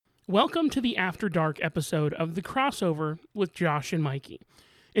Welcome to the After Dark episode of The Crossover with Josh and Mikey.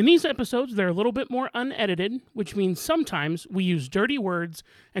 In these episodes, they're a little bit more unedited, which means sometimes we use dirty words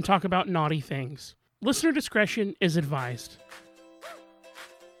and talk about naughty things. Listener discretion is advised.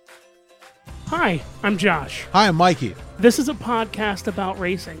 Hi, I'm Josh. Hi, I'm Mikey. This is a podcast about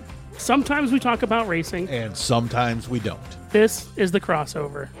racing. Sometimes we talk about racing. And sometimes we don't. This is The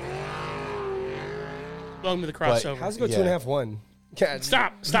Crossover. Welcome to The Crossover. How's it go 2.5-1?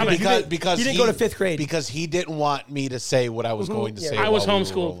 Stop Because he didn't go to fifth grade. Because he didn't want me to say what I was going to say. I was while we were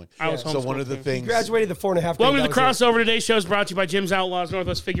homeschooled. rolling. I was So homeschooled. one of the things. Graduated the 4.5 grade. Welcome to The Crossover. Today's show is brought to you by Jim's Outlaws,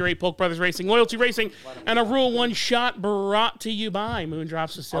 Northwest Figure 8, Polk Brothers Racing, Loyalty Racing, and a Rule 1 shot brought to you by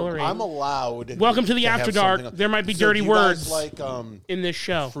Moondrops Distillery. I'm allowed. Welcome to the have After Dark. something- There might be So dirty do you guys words like in this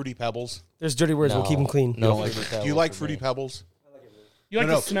show. Fruity Pebbles? There's dirty words. We'll keep them clean. You don't like do you like Fruity Pebbles? You like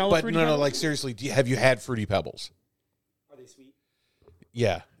the smell of Fruity Pebbles? Like seriously, have you had Fruity Pebbles? Are they sweet?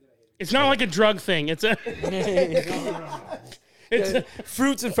 Yeah. It's not like a drug thing. It's a...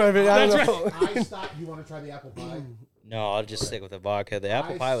 Fruits in front of it. I don't That's know. You want to try the apple pie? No, I'll just stick with the vodka. The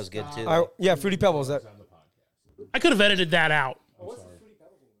apple pie was good too. Yeah, Fruity Pebbles. I could have edited that out.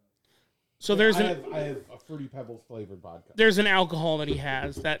 So there's I have a Fruity Pebbles flavored vodka. there's an alcohol that he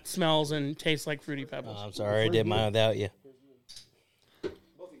has that smells and tastes like Fruity Pebbles. I'm sorry, I did mine without you.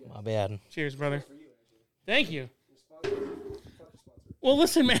 My bad. Cheers, brother. Thank you. Well,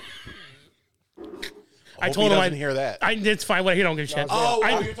 listen, man. I told him I didn't hear that. It's fine. He don't give a shit. You're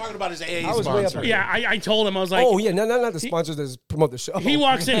talking about his AA was way up sponsor. there. Yeah, I told him. I was like, Oh, yeah. Not the sponsors that promote the show. He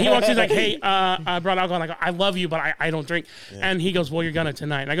walks in. He's like, "Hey, I brought alcohol." And I go, "I love you, but I don't drink." Yeah. And he goes, "Well, you're gonna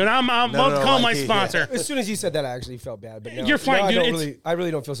tonight." And I go, "I'm about to call my sponsor." As soon as you said that, I actually felt bad. But now, You're fine, now dude. I really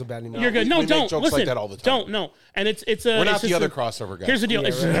don't feel so bad anymore. You're good. No, We make don't jokes listen. like that all the time. Don't no. And it's a. We're not it's the just other crossover guys. Here's the deal.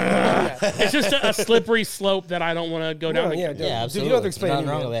 It's just a slippery slope that I don't want to go down. Yeah, again. Yeah, dude, absolutely. you don't have to explain Nothing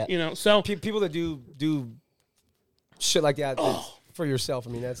anything. wrong with that. You know, so People that do shit like that for yourself.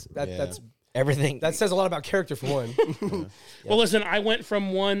 I mean, that's Everything. that says a lot about character for one. well, listen. I went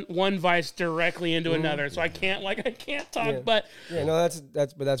from one vice directly into another, so I can't talk. Yeah. But Yeah, no,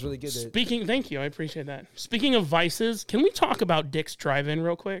 that's really good. thank you. I appreciate that. Speaking of vices, can we talk about Dick's Drive-In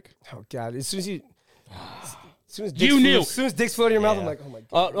real quick? Oh God! As soon as You knew. As soon as Dick's floating in your mouth, I'm like, oh my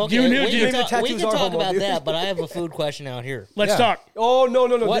God. Okay, You knew, we dude. can talk, Tattoos we can are talk homo, about dude. that, but I have a food question out here. Let's talk. Oh no!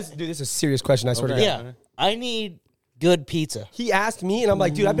 What? This is a serious question. I swear to God. Yeah, I need good pizza. He asked me, and I'm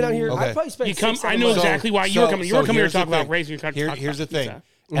like, dude, I've been out here. Okay. I probably spent. You come. 6-7 I know months. exactly why you were coming. You were coming here to here's the talk about thing. racing. Here's the thing. Pizza.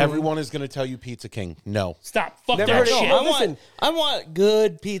 Everyone is going to tell you Pizza King. No. Stop. Fuck Never that heard of it. shit. No, listen. I want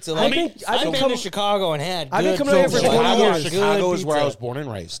good pizza. Like, I've been to Chicago and had I've been good coming out here for pizza. 20 years. Chicago is where I pizza. was born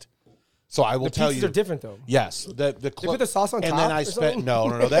and raised. So I will The tell pizzas you. are different though. Yes, the put the sauce on and top then I or spent something?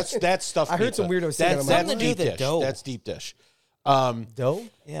 no. That's stuffed. I heard pizza. some weirdos say that. That's I'm like, Something to do deep with the dish. dough. That's deep dish. Dough?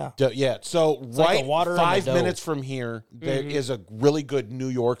 Yeah. Yeah. So like the water in the 5 dough. minutes from here, there is a really good New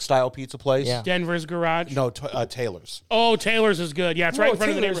York style pizza place. Yeah. Denver's Garage. No, Taylor's. Oh, Taylor's is good. Yeah, it's right in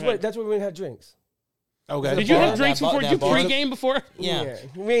front of the Taylor's, neighborhood. That's where we went and had drinks. Okay. Did you have bar- drinks that bar- before? Did you that bar- pre-game before? Yeah.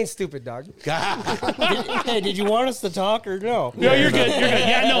 We ain't stupid, dog. Hey, did you want us to talk or no? No, you're good. You're good.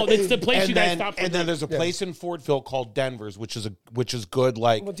 Yeah, no, it's the place and you guys then, stopped for. and then there's a place in Fortville called Denver's, which is good.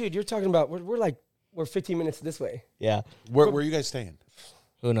 Like, Well, dude, you're talking about we're 15 minutes this way Yeah. where are you guys staying?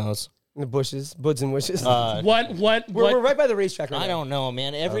 Who knows? in the bushes, buds and wishes. What? we're right by the racetrack right now. I don't know,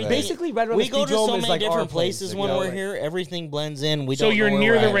 man. Everything. Basically, right around we the go to speedrome so is many like our different place. places Like, when you know, we're like- here. Everything blends in. We So don't. you're know where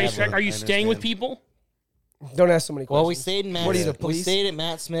near we're the at racetrack. ever. Are you I staying with understand. people? Don't ask so many questions. Well, we stayed in Matt. What are you, the We police? stayed at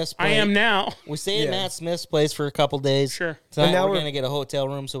Matt Smith's place. I am now. We stayed Yeah. at Matt Smith's place for a couple days. Sure. Tonight And now we're we're- gonna get a hotel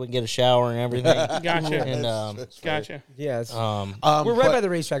room so we can get a shower and everything. Gotcha. and Gotcha. Yes. um, we're right but- by the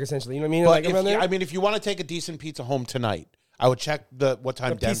racetrack, essentially. You know what I mean? But Like around there. if you want to take a decent pizza home tonight, I would check what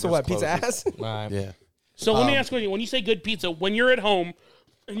time Denver's Pizza what? Pizza closes. ass? right. Yeah. So let me ask you: when you say good pizza, when you're at home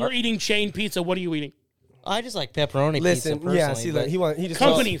and you're eating chain pizza, what are you eating? I just like pepperoni Listen, pizza. yeah. personally, See, but look, he just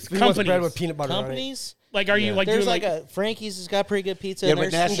Companies, he wants bread companies. with peanut butter on it. companies. Like, are you like There's doing like a Frankie's has got pretty good pizza. Yeah, and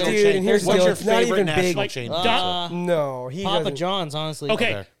but there's national Dude, chain. and here's What's the your deal, it's not favorite even national big. like chain? No, he Papa doesn't. John's, honestly.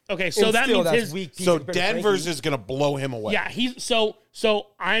 okay? Okay, so And that still, means that's his. weak pizza So compared to Denver's Frankie's. is going to blow him away. Yeah, he's so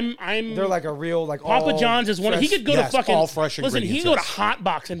I'm. They're like a real like Papa all John's is one. He fresh- could go yes, to fucking all fresh Listen, he ingredients, could go to yes. Hot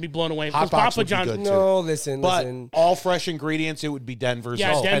Box and be blown away. Hot because Box Papa would be John's. good, too. No, listen. But all fresh ingredients, it would be Denver's.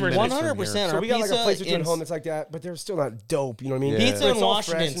 Yeah, It's 10 Denver's. minutes from here. 100%. So Our we got like a pizza place between in- home that's like that, but they're still not dope. You know what I mean? Yeah. Pizza But in it's all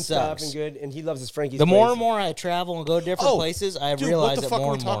Washington fresh and stuff sucks. and good, and he loves his Frankie's. The more place. and more I travel and go to different places, I Dude, realize what the it fuck more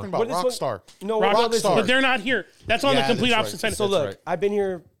are we and more. talking about? What is one- Rockstar. No, Rockstar. well, listen, But they're not here. That's on the Yeah, complete that's opposite right. side. So That's look, right. I've been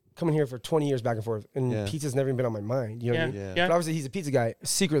here, coming here for 20 years back and forth, and Yeah. pizza's never even been on my mind. You know what I mean? Yeah. But obviously, he's a pizza guy,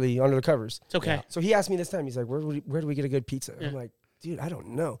 secretly under the covers. It's okay. So he asked me this time. He's like, "Where do we get a good pizza?" I'm like, dude, I don't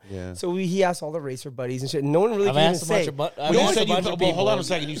know. Yeah. So he asked all the racer buddies and shit. And no one really I've can even asked a say. bunch of bu- I've You asked said a bunch of well, people. hold on a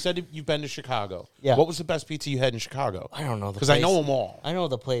second. You said you've been to Chicago. Yeah. What was the best pizza you had in Chicago? I don't know because I know them all. I know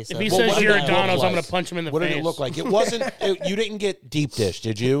the place. If he Well, says what did it look Giordano's, like? I'm going to punch him in the What face. did it look like? It wasn't. You didn't get deep dish,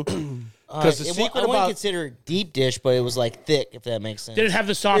 did you? Because the secret I wouldn't about consider it deep dish, but it was like thick, if that makes sense. Did it have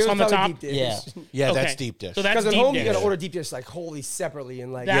the sauce on the top? Yeah. yeah, Okay. that's deep dish. So that's Because at deep home dish. you gotta order deep dish like wholly separately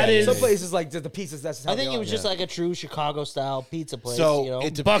and like That is- some places like the pizzas. That's just how I think they it are. was just like a true Chicago style pizza place. So you know?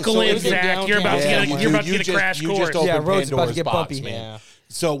 it Buckle so in, it- Zach. You're about to Yeah, get a, you're about to you get a crash you course. just opened Yeah, road's about to Pandora's get box, bumpy. man. Yeah.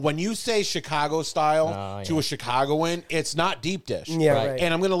 So when you say Chicago style Oh, to yeah. a Chicagoan, it's not deep dish. Yeah, Right. right.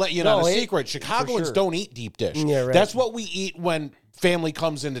 And I'm going to let you know No, a it- secret. Chicagoans sure. don't eat deep dish. Yeah, right. That's what we eat when family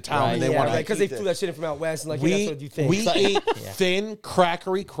comes into town Right. and they yeah, want right, to because they flew that shit in from out west and like we that's what you think. we eat thin,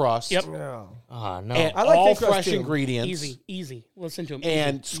 crackery crust. Yep. Yeah. Oh, no. And I like all thin crust, fresh too. ingredients. Easy. Listen to him.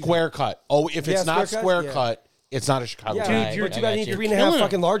 And square cut. Oh, if it's Yeah, not square square cut? cut, it's not a Chicago. Yeah, style. Dude, Right, you're- but you I gotta got need you. 3.5 killing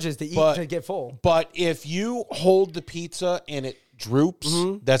fucking larges to eat But- to get full. But if you hold the pizza and it droops,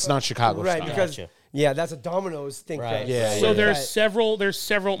 that's not Chicago Right, style. because Gotcha. yeah, that's a Domino's thing. Right. Yeah, So yeah. there's several.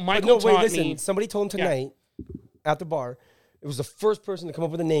 But Michael no, wait, taught listen. me. Somebody told him tonight at the bar. It was the first person to come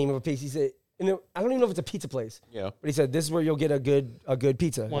up with the name of a place. He said, and I don't even know if it's a pizza place. Yeah. But he said, this is where you'll get a good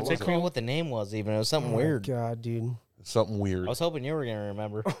pizza. What's I it don't know called? what the name was even. It was something Oh, weird. God, dude. Something weird. I was hoping you were going to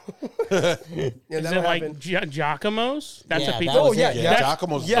remember. Yeah, Is that'll it like happen. Giacomo's? That's Yeah, a pizza. that was Oh, yeah, it. yeah, yes.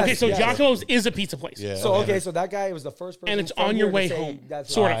 Giacomo's. Yes. Okay, so yes. Giacomo's is a pizza place. Yeah. So okay, so that guy was the first person, And it's from on your here to way say home,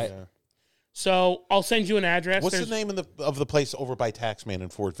 That's sort right. of. So I'll send you an address. What's There's the name of the place over by Taxman in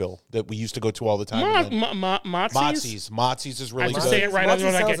Fortville that we used to go to all the time? and then- Motzi's. Motzi's is really I good. just say it right. Mozzie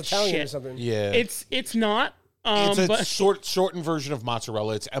Otherwise I sounds get Italian or shit. something. Yeah, It's not. it's a But shortened version of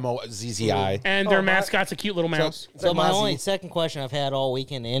mozzarella. It's Mozzi. and their mascot's a cute little mouse. It's So like my Mozzie. only second question I've had all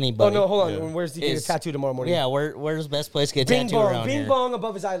weekend to Oh anybody. no, hold on. Where's he getting a Is- tattoo tomorrow morning? Yeah, where's the best place to get Bing tattooed bong, around bing here? bong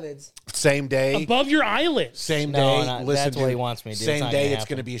above his eyelids. Same day. Above your eyelids. Same No, day. not- Listen, that's what he dude, wants me to do. It's Same not day. gonna It's happen.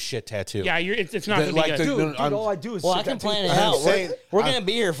 going to be a shit tattoo. Yeah, it's not The- gonna like be the- good. Dude, no, I'm- all I do is Well, I shit can tattoos. plan it I'm out. saying- We're going to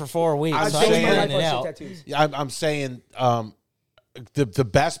be here for 4 weeks. I'm so I I've can saying- my plan life it on out. shit tattoos. I'm saying the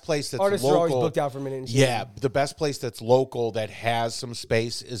best place that's Artists local. are always booked out for a minute. And shit. Yeah, the best place that's local that has some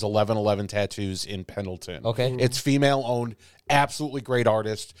space is 1111 Tattoos in Pendleton. Okay. It's female owned, absolutely great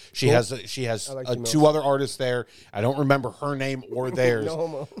artist. She has like females. 2 other artists there. I don't remember her name or theirs. No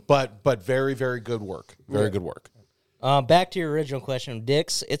homo. But very very good work. Very good work. Back to your original question,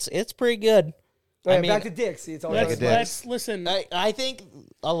 Dick's. It's pretty good. All right, I mean, back to Dick's. See, it's always Let's, it is. let's listen. I think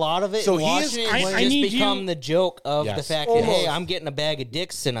a lot of it, So so he is watching it, clean. has I just need become you- the joke of Yes. the fact Almost. that, hey, I'm getting a bag of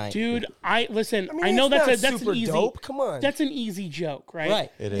Dicks tonight. Dude, I listen. mean, I know it's that's not an super easy. dope. Come on. That's an easy joke, right?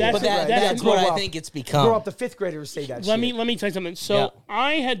 Right. It is. That's But a- that's an- what grow I up. think it's Grow become. up. The 5th graders say that. Let shit. me tell you something. So Yeah.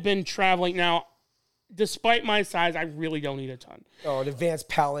 I had been traveling. Now, despite my size, I really don't eat a ton. Oh, an advanced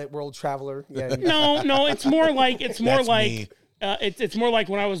palate, world traveler. Yeah. No, it's more like That's me. it's more like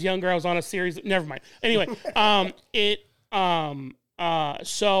when I was younger. I was on a series. Never mind. Anyway,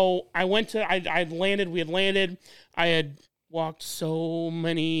 so I went to. I landed. We had landed. I had walked so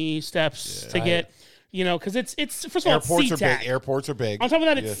many steps to get. Because it's first of all, Airports it's are SeaTac. big. Airports are big. On top of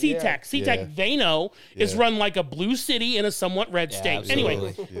that, it's SeaTac. Yeah. SeaTac, Yeah. they know, is Yeah. run like a blue city in a somewhat red state. Anyway,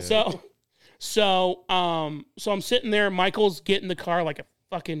 absolutely. so I'm sitting there. Michael's getting the car like a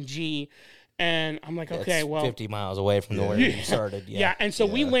fucking G, and I'm like, okay, It's well, 50 miles away from where you started. yeah. And so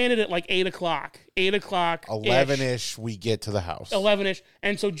we landed at like 8 o'clock. 8 o'clock. 11ish. We get to the house. 11ish.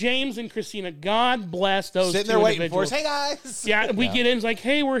 And so James and Christina, God bless those Sitting two there waiting for individuals. us. Hey guys. Yeah, we get in. It's like,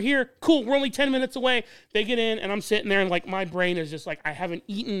 hey, we're here. Cool. We're only 10 minutes away. They get in, and I'm sitting there, and like my brain is just like, I haven't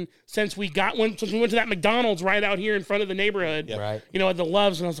eaten since we went to that McDonald's right out here in front of the neighborhood. Right. At the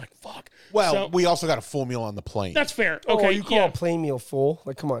Loves, and I was like, fuck. Well, So, we also got a full meal on the plane. that's fair. Oh, Okay. you call yeah. a plain meal full?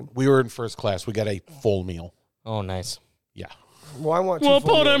 Like, come on. We were in first class. We got a full meal. Oh, nice. Yeah. Well, I want. Well, two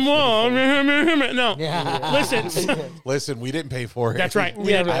full put meals. them on. No. Yeah. Listen. Listen, we didn't pay for it. That's right.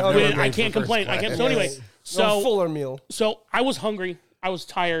 We Yeah, didn't- right. we I've never didn't- I paid for can't first complain. I class. can't. So anyway, No, fuller meal. So I was hungry. I was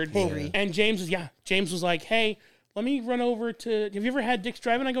tired. Hangry. And James was like, hey, let me run over to, have you ever had Dick's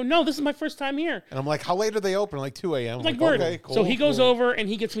Drive-In? I go, no, this is my first time here. And I'm like, how late are they open? Like 2 a.m. Like, word. Okay, cool. So he goes over and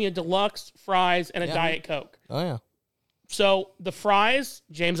he gets me a deluxe fries and a Diet Coke. Oh, yeah. So the fries,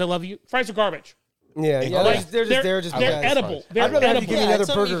 James, I love you. Fries are garbage. Yeah, yeah. Like, They're just there. Just they're because. edible. They're I'd rather have you edible. give me Yeah, another it's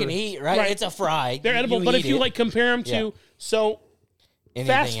something burger. you can eat, right? Right. It's a fry. They're edible. But if you eat it. like compare them to, Yeah. so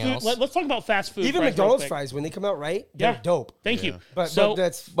fast anything food. else. Let's talk about fast food. Even fries real McDonald's quick. fries, when they come out right, they're Yeah. dope. Thank you. But So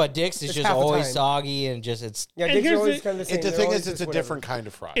But Dick's is It's just half the always time. soggy and just it's. yeah, And Dick's are here's always the- kind of the same. The They're thing always is, it's just a whatever. different kind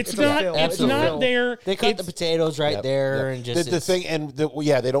of fry. it's a not. fill. It's It's a not fill. there. They cut the It's- potatoes right Yep, there yep. and just the it's- thing, and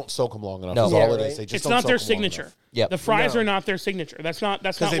they don't soak them long enough. No. Is Yeah, all it right. is. They just It's don't not their soak 'em long signature. enough. Yep. The fries No. are not their signature. That's not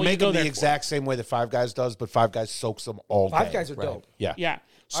Because what they you make go them there the for. exact same way that Five Guys does, but Five Guys soaks them all day. Five Guys are Right. dope. Yeah. Yeah.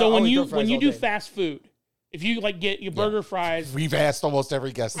 So I'll when eat you their fries when you all do day. fast food, if you like get your burger fries, We've asked almost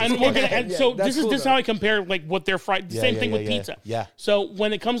every guest. this and we're gonna. question. And Yeah, so that's this cool, is though. how I compare like what their fries. Yeah, Same yeah, thing yeah, with yeah. pizza. Yeah. So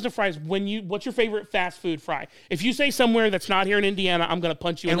when it comes to fries, what's your favorite fast food fry? If you say somewhere that's not here in Indiana, I'm gonna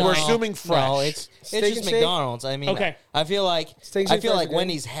punch you. And in the we're face. assuming fresh. No, it's Steak just and shake? McDonald's. I mean, Okay. I feel like Steak and shake fries are good.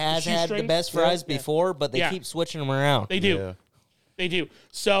 Wendy's has had the Shoestring? best fries Yeah. before, but they Yeah. keep switching them around. They do. Yeah. They do.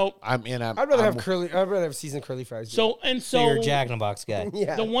 So I'd rather have seasoned curly fries. dude. So you're a Jack in the Box guy.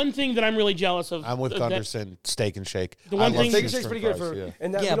 yeah, the one thing that I'm really jealous of. I'm with that- Gunderson. Steak and shake. The one I love thing- steak and shoestring shake's pretty good fries, for. yeah.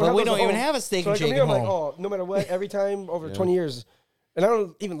 And that, Yeah, but have we those don't at even home. have a steak So and like, shake I'm at like, home. oh, no matter what, every time over 20 years, and I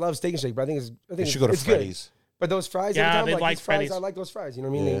don't even love steak and shake, but I think You should go to it's good. Freddy's. But those fries, Yeah, every time, they like like these fries, Freddy's. I like those fries. You know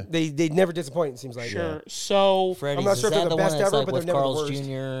what I mean? Yeah. They never disappoint. It seems like. Sure. So Freddy's, I'm not sure is if they're that the one best that's ever, like but with they're never the Carl's worst.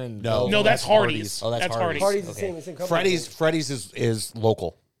 Jr. and No. no, that's Hardee's. Oh, that's Hardee's. Hardee's the Okay. same company. Freddy's is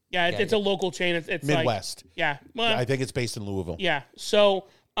local. yeah, it's a local chain. It's like Midwest. yeah. Well, I think it's based in Louisville. yeah. So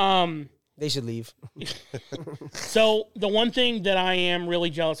They should leave. So the one thing that I am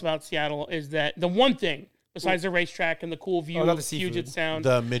really jealous about Seattle is that the one thing besides the racetrack and the cool view Oh, not of the seafood. Puget Sound,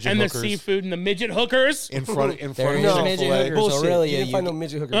 The midget and hookers. the seafood and the midget hookers. In front There of is No. a midget Chick-fil-A. hooker, Bullshit. so really, you didn't you- find no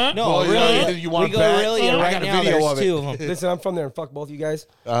midget hookers. Huh? No, Well, really, you want we go back? really I right got a now. video There's of it. two of them. Listen, I'm from there, and fuck both you guys.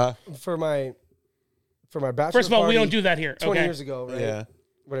 For my bachelor First of all, we party don't do that here. 20 Okay. years ago, right? Yeah.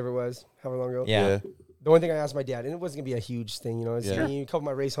 Whatever it was, however long ago. Yeah. The one thing I asked my dad, and it wasn't gonna be a huge thing, you know. It's Yeah. me, a couple of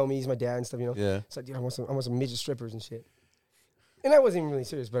my race homies, my dad and stuff, you know. Yeah. It's like, dude, I want some midget strippers and shit. And I wasn't even really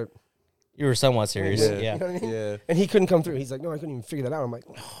serious, but You were somewhat serious. Yeah. Yeah. you know what I mean? Yeah. And he couldn't come through. He's like, no, I couldn't even figure that out. I'm like,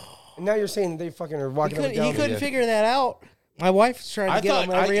 and now you're saying that they fucking are walking up and down. He couldn't Yeah. figure that out. My wife's trying to I get thought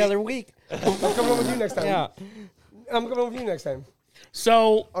him every I- other week. I'm coming over with you next time. Yeah. I'm coming over with you next time.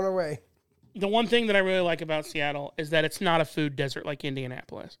 So On our way. the one thing that I really like about Seattle is that it's not a food desert like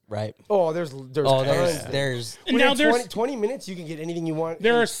Indianapolis. Right. Oh, there's Oh, tons. there's And Within now there's 20 minutes, you can get anything you want.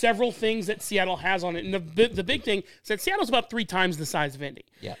 there are several things that Seattle has on it, and the big thing is that Seattle's about 3 times the size of Indy.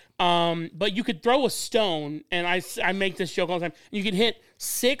 yeah. But you could throw a stone, and I make this joke all the time. You could hit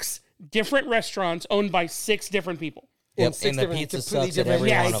 6 different restaurants owned by 6 different people. Yep. six And the different, pizza completely sucks at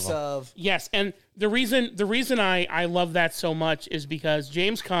different every one types of them. of. Yes, and the reason I love that so much is because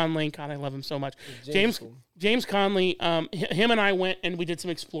James Conley, God, I love him so much. James Conley, him and I went and we did some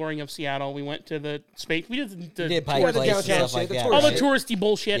exploring of Seattle. We went to the space. We did the You did tour- Pike the Place and downtown stuff shit, like the that. tourist all the right? touristy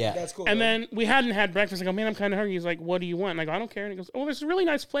bullshit. Yeah. That's cool. And though. then we hadn't had breakfast. I go, man, I'm kind of hungry. He's like, what do you want? And I go, I don't care. And he goes, oh, there's a really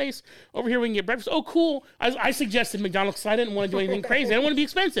nice place over here. We can get breakfast. Oh, cool. I suggested McDonald's because I didn't want to do anything crazy. I didn't want to be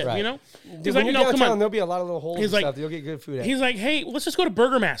expensive, Right. you know? Dude, He's when like, you're no, come downtown, on. there'll be a lot of little holes He's and like- stuff that you'll get good food at. He's like, hey, let's just go to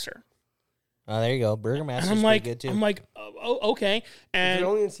Burger Master. Oh, there you go. Burger Master's And I'm pretty like, good too. oh, okay. They're And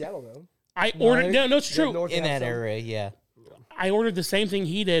only in Seattle, though. I ordered, no, it's Yeah, true. north in they have that some. area, yeah. I ordered the same thing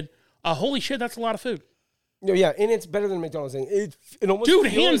he did. Holy shit, that's a lot of food. No, yeah, and it's better than McDonald's thing. It almost Dude,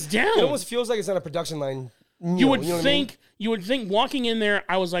 feels, hands down. It almost feels like it's on a production line. You would know what I mean? think walking in there,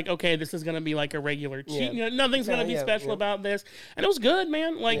 I was like, okay, this is gonna be like a regular cheat. Yeah. You know, nothing's gonna be Yeah, special yeah. about this, and it was good,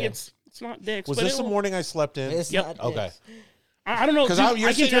 man. Like Yeah. it's not dicks. Was but this the morning I slept in? It's Yep. not Okay. dicks. I don't know. Because Dude, you're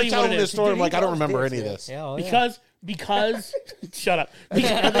I can sitting tell there you what telling it this is. story. I'm Dude, like, he I don't loves remember dicks, any of man. this. Yeah, oh, yeah. Because shut up. See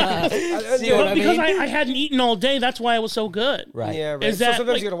what I Because mean? I hadn't eaten all day. That's why it was so good. Right. Yeah, right. Is So that,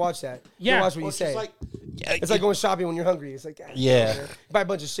 sometimes like- you gotta watch that. You Yeah. gotta watch what Well, you it's say. just like, It's like going shopping when you're hungry. It's like, ah, Yeah. whatever. Buy a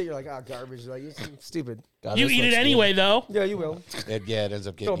bunch of shit. You're like, ah, garbage. You're like, you're stupid. God, You this eat it looks anyway, though. Yeah, you will. it ends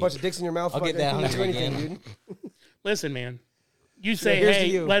up Throw getting a bunch of dicks in your mouth. I'll get fucking that couldn't do hungry anything, again. dude. Listen, man. You say, here's to hey,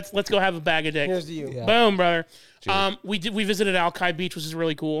 you. let's go have a bag of dicks. Here's to you. Yeah. Boom, brother. We visited Alki Beach, which is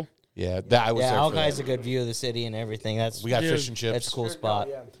really cool. Yeah, that I was Yeah, there for Alki's that. a good view of the city and everything. That's We got Dude, fish and chips. that's a cool spot.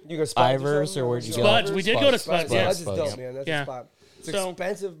 Yeah. You go Spuds Ivers, or where'd you go? Spuds. We did go to Spuds. Spuds, yeah. Spuds is Spuds. dope, man. That's Yeah. a spot. It's So-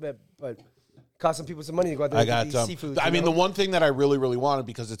 expensive, but cost some people some money to go out there I and got. get these seafoods. I you mean, know? the one thing that I really, really wanted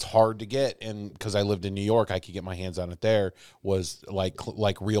because it's hard to get, and because I lived in New York, I could get my hands on it there. Was like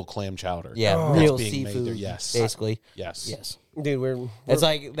real clam chowder. Yeah, Oh. real That's being made seafood. there, yes. Basically. Yes. Yes. Dude, we're It's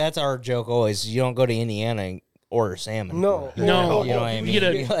like that's our joke always. You don't go to Indiana and order salmon. no. No. You know what I mean? You get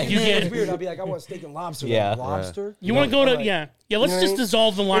a- you It's get- weird. I'll be like, I want steak and lobster. Yeah. Like, lobster. You want to go to, Like, yeah. Let's you know what I just mean?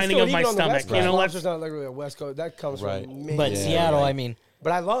 dissolve the It's lining still of my even on the stomach. West You Coast. know, let's. Lobster's not like really a West Coast. That comes Right. from Maine. But Yeah, Seattle, right. I mean,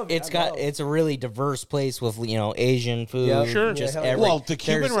 But I love it. it's it's a really diverse place with Asian food. Yeah. Sure. Just Yeah, hell yeah. every, Well, the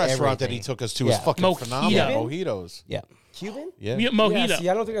Cuban there's restaurant that he everything. took us to was Yeah. fucking Mojito. phenomenal. Mojitos. Yeah. Cuban? Yeah. Mojito. Yeah, see,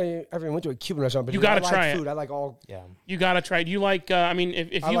 I don't think I ever went to a Cuban restaurant, but You dude, gotta I try like it. food. I like all. Yeah. You gotta try it. You like? I mean,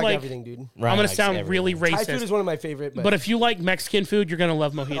 if I you like like, everything, dude. I'm gonna likes sound everything. really Thai food racist, is one of my favorite. but if you like Mexican food, you're gonna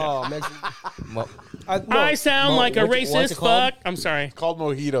love mojito. oh, Mexican. Well, I sound like a what's it racist called? fuck. I'm sorry. It's called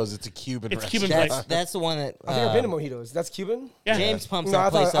Mojitos. It's a Cuban It's restaurant. Cuban place. that's the one that I think I've been to Mojitos. That's Cuban. Yeah. James pumps No, I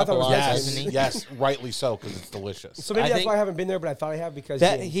that place thought up a it was lot, Yes, doesn't he? yes, rightly so, because it's delicious. So maybe I that's think- why I haven't been there, but I thought I have because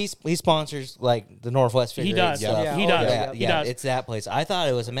That James. he sponsors like the Northwest Figure He Eight does. stuff. Yeah. He Oh, does. yeah. He does. It's that place. I thought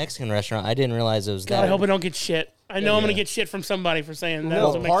it was a Mexican restaurant. I didn't realize it was God, that. I hope I don't get shit. I know I'm gonna Yeah. get shit from somebody for saying that. No,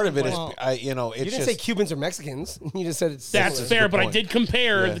 was a Well, part of it Mexican is, place. it's You didn't just say Cubans or Mexicans. You just said it's. That's similar. fair, good but I point. did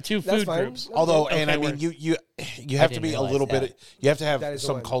compare Yeah. the two That's food fine. groups. although, Okay, and I mean, word. you have to didn't be a realize little that. bit. You have to That have is the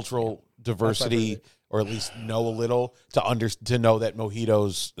some one. cultural diversity, favorite. or at least know a little to know that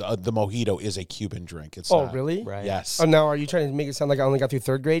mojitos, the mojito is a Cuban drink. It's Oh, not. really? Right. Yes. Oh, now are you trying to make it sound like I only got through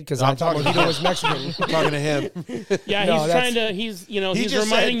third grade? Because No, I I'm thought talking- Mojito was Mexican. I'm talking to him. Yeah, No, he's that's- trying to. He's He he's just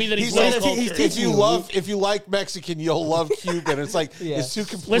reminding said- me that he he's said low if, culture. if if you like Mexican, you'll love Cuban. It's like Yeah. it's two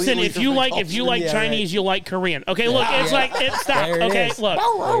completely. Listen, if you different like cultures. Yeah, Chinese, you like Korean. Okay, look, it's like stop. There it Okay, is. look.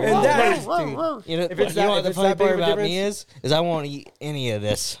 And that is, dude, You know, If it's you that- know what if the it's funny that big part of a about me difference- is I won't eat any of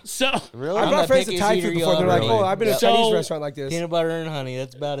this. So really, I I'm brought the friends to pickiest Thai eater food you'll before. They're like, ever "Oh, eat. I've been to a So- Chinese restaurant like this." Peanut butter and honey.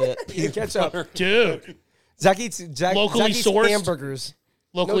 That's about it. Ketchup. dude, Zack eats Locally sourced? hamburgers.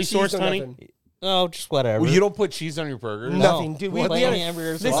 locally No cheese, sourced no honey. nothing. Oh, just whatever. Well, you don't put cheese on your burgers. Nothing, dude. We Plain had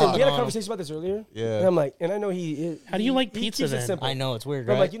hamburgers, listen. walking We had a on 'em. conversation about this earlier. Yeah. And I'm like, and I know he. How do you like he pizza keeps it then? simple. I know it's weird,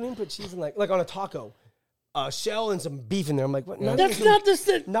 But I'm right? like, you didn't put cheese in like on a taco, a shell and some beef in there. I'm like, what? Not That's even not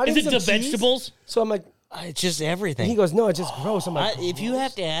the. not Is it even the some cheese? vegetables? So I'm like, It's just everything. he goes, no, it's just gross. I'm like, If you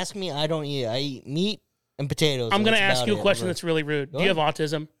have to ask me, I don't eat. I eat meat and potatoes. I'm and gonna that's ask you a about it. question that's really rude. Do you have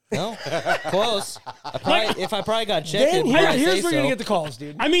autism? No, close. If I probably got checked, then it'd probably here's say where you're gonna so. get the calls,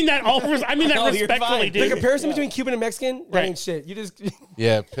 dude. I mean that I mean that No, you're respectfully, fine. The dude. comparison between Cuban and Mexican, that Right. ain't shit. You just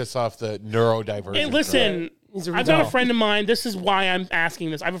Yeah, piss off the neurodivergent. Hey, listen, He's a I've got a retard. friend of mine. This is why I'm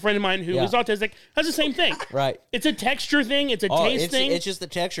asking this. I have a friend of mine who is Yeah. autistic. Has the same thing. Right. It's a texture thing. It's a Oh, taste thing. it's just the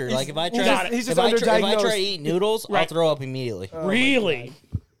texture. Like if I he's try, just- he's just if I try underdiagnosed. to eat noodles, I'll Right. throw up immediately. really?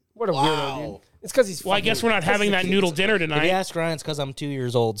 What a weirdo, dude. It's because he's. Well, I guess we're not having that noodle dinner If you tonight. ask Ryan, it's because I'm 2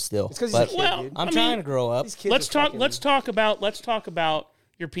 years old still. It's because he's But a kid, Well, dude. I'm I trying mean, to grow up. These kids Let's are talk. fucking- Let's talk about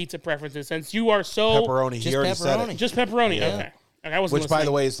your pizza preferences since you are so pepperoni. Just He already said pepperoni. it. just pepperoni. Yeah. Okay. I wasn't Which, by listening.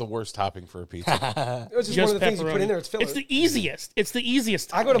 the way, is the worst topping for a pizza. It was just, Just one of the things you put pepperoni. in there. It's filler. It's the easiest. It's the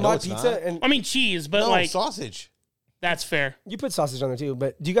easiest. I go to No, Mod it's Pizza not. and I mean cheese, but no, like sausage. that's fair. you put sausage on there too.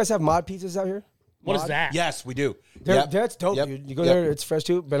 But do you guys have Mod pizzas out here? What is Mod? that? Yes, we do. That's dope, Yep. dude. You go Yep. there, it's fresh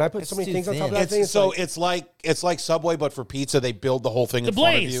too. But I put so many too things on top of thin. that thing. It's like Subway, but for pizza, they build the whole thing in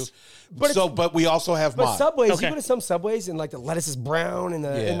front of Blaze. you. But But we also have But mod. Subways, Okay. you go to some Subways and like the lettuce is brown and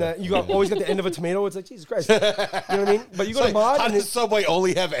Yeah. you always got the end of a tomato. It's like Jesus Christ, you know what I mean? But you go It's to like, Mod how and does Subway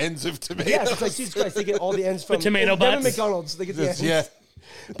only have ends of tomatoes? yeah, it's like Jesus Christ. They get all the ends from tomato and then at butts. McDonald's. They get the ends. yeah.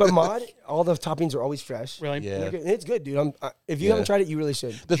 But Mod, all the toppings are always fresh. Really? Yeah. And they're good. And it's good, dude. If you Yeah. haven't tried it, you really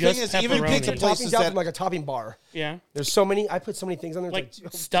should. The Just thing is, even pepperoni. pizza Toppings places out that from like a topping bar. Yeah. There's so many. I put so many things on there. Like It's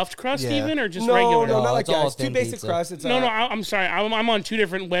like, stuffed crust Yeah. even or just no, regular? no, not No, like it's that. all It's too thin basic pizza. crust. It's No, I'm sorry. I'm on two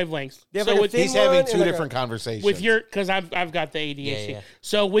different wavelengths. They have So like a with thin he's having one two and like different conversations. with your because I've got the ADHD. Yeah, yeah.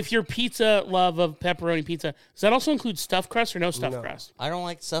 So with your pizza love of pepperoni pizza, does that also include stuffed crust or no stuffed No. crust? I don't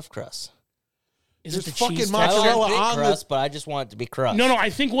like stuffed crust. Is There's it the fucking cheese I texture? don't Mozzarella like thick on the- crust, but I just want it to be crust. No, I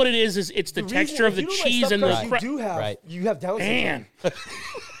think what it is it's the reason- texture of if the you don't like cheese stuffed and the crust, crust. You do have. Right. You have Down syndrome. Man.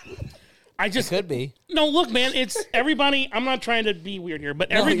 I just Could be. no look, man. It's everybody. I'm not trying to be weird here,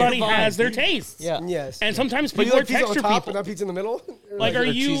 but No, everybody you're fine. has their tastes. Yeah. Yes. and sometimes But you people are like pizza on texture top people. and not pizza in the middle? Like, are Or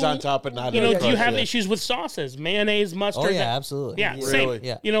you cheese on top and not You know, on do you crust, have yeah. issues with sauces, mayonnaise, mustard? Oh yeah, that- absolutely. Yeah, Really? same.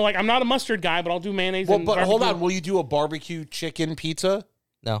 Yeah. You know, like I'm not a mustard guy, but I'll do mayonnaise. Well, and but hold barbecue. on. Will you do a barbecue chicken pizza?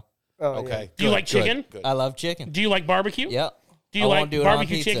 No, Oh, Okay. Do you good, like good, chicken? good. I love chicken. Do you like barbecue? Yep. Do you I like won't do it on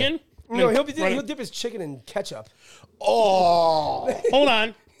barbecue pizza. chicken? Yeah. No, Run he'll it- dip his chicken in ketchup. Oh, Hold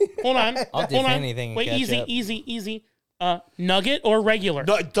on. I'll dip Hold on. anything in Wait, ketchup. easy. Nugget or regular?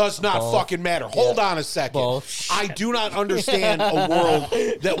 no, it does not Both. fucking matter. Hold on a second. Both. I do not understand a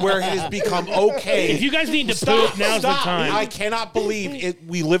world where it has become okay. If you guys need to Stop, poop, now's stop. the time. I cannot believe it.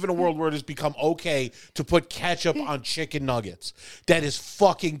 We live in a world where it has become okay to put ketchup on chicken nuggets. That is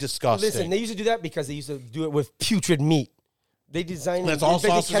fucking disgusting. Listen, they used to do that because they used to do it with putrid meat. They designed That's they all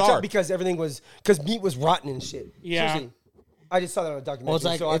invented sauces ketchup are. because meat was rotten and shit. Yeah. Seriously. I just saw that on a documentary. Well, it's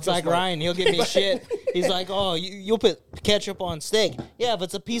like so I it's feel like smart. Ryan. He'll give me shit. He's like, "Oh, you'll put ketchup on steak." Yeah, if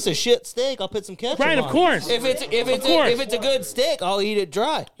it's a piece of shit steak, I'll put some ketchup. Ryan, of on. course. If it's course. if it's a good steak, I'll eat it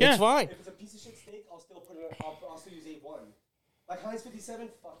dry. Yeah. It's fine. If it's a piece of shit steak, I'll still put it. I'll still use A1. Like Heinz 57,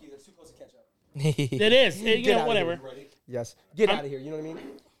 fuck you. That's too close to ketchup. It is. You Get know, out of whatever. here. Yes. Get out of here. You know what I mean?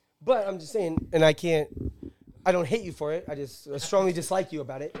 But I'm just saying, and I don't hate you for it. I just strongly dislike you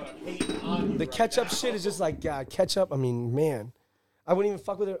about it. The ketchup shit is just like, ketchup. I mean, man. I wouldn't even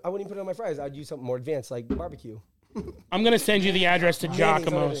fuck with it. I wouldn't even put it on my fries. I'd use something more advanced like barbecue. I'm going to send you the address to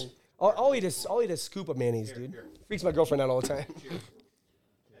Giacomo's. I'll eat a scoop of mayonnaise, dude. Freaks my girlfriend out all the time.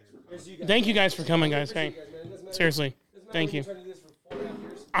 Thank you guys for coming, guys. Hey, seriously. Thank you.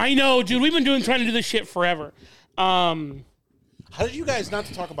 I know, dude. We've been trying to do this shit forever. How did you guys, not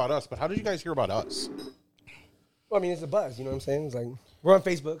to talk about us, but how did you guys hear about us? Well, I mean, it's a buzz. You know what I'm saying? It's like we're on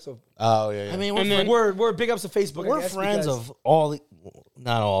Facebook, so. Oh yeah. I mean, we're big ups to Facebook. we're friends of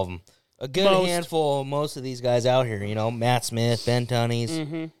not all of them. A good handful of most of these guys out here. You know, Matt Smith, Ben Tunney's.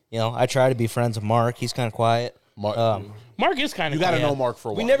 Mm-hmm. You know, I try to be friends with Mark. He's kind of quiet. Mark is kind of. You got to know Mark for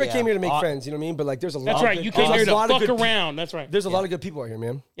a while. We never came here to make friends. You know what I mean? But like, there's a lot. That's right. You came here to fuck around. That's right. There's a lot of good people out here,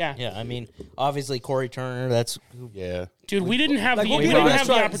 man. Yeah. Yeah, I mean, obviously Corey Turner. That's Dude, we didn't have the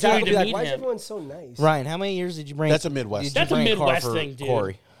opportunity Zack to be like, meet why is him. everyone so nice? Ryan. How many years did you bring? That's a Midwest. That's a Midwest thing, dude.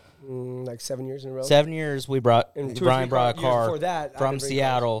 Corey. Like 7 years in a row. 7 years we brought. And 2 or Brian 3 brought a years car before that, from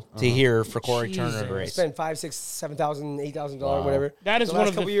Seattle to here for Corey Turner to race. Spent $5,000, $6,000, $7,000, $8,000, whatever. That is the one last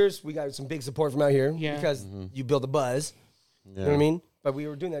of the couple years. We got some big support from out here because you build a buzz. You know what I mean? But we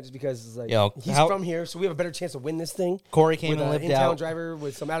were doing that just because it's like he's from here, so we have a better chance to win this thing. Corey came with and lived in-town out. driver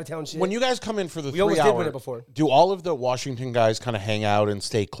with some out-of-town shit. When you guys come in for the 3 hour, almost did win it before. Do all of the Washington guys kind of hang out and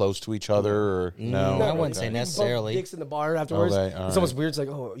stay close to each other, or no? I wouldn't say necessarily. Dicks in the bar afterwards. Okay, it's almost weird. It's like,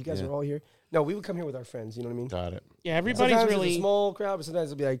 oh, you guys are all here. No, we would come here with our friends. You know what I mean? Got it. Yeah, everybody's sometimes really it's a small crowd, but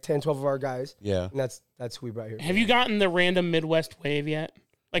sometimes it'll be like 10, 12 of our guys. Yeah, and that's who we brought here. Have you gotten the random Midwest wave yet?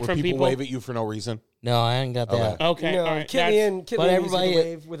 Like where from people wave at you for no reason? No, I ain't got that. Okay, no, all right. But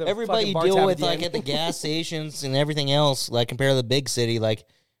everybody you deal with like at the gas stations and everything else, like compared to the big city, like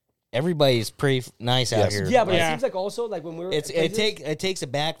everybody's pretty nice out here. Yeah, but it seems like also like when we're it takes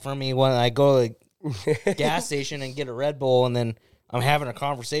it back from me when I go to the gas station and get a Red Bull and then I'm having a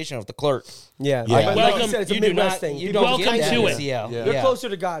conversation with the clerk. Yeah. Welcome. Like you said, it's a Midwest thing. You don't welcome get that to in it. Seattle. You're closer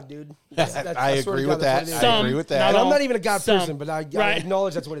to God, dude. I agree with that. I agree with that. And I'm not even a God person, but I Right.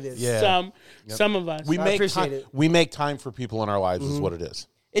 acknowledge that's what it is. Yeah. Some of us. We I make appreciate it. we make time for people in our lives. Is what it is.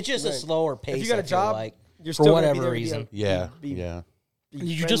 It's just a slower pace. If you got a I feel job, like, you're for still gonna be whatever there to reason. Yeah. Did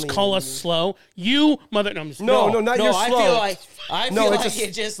you just call us slow? You mother. No, I'm just No, not No, you're I slow. feel like it's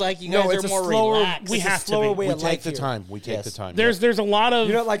it's just like you No, guys it's are a more slower. relaxed. We It's a have to slower be. way We of take life the here. time. We take Yes. the time. There's a lot of.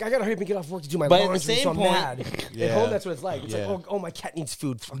 You know, like I gotta hurry up and get off work to do my But at the laundry, same so I'm point- mad. Yeah. At home, that's what it's like. It's Yeah. like, oh, my cat needs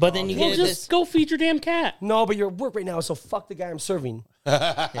food. Fuck But then off. you Well, get just go feed your damn cat. No, but you're at work right now, so fuck the guy I'm serving.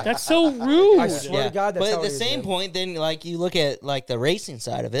 That's so rude. I swear to God, that's but how at the it is, same man. point, then like you look at like the racing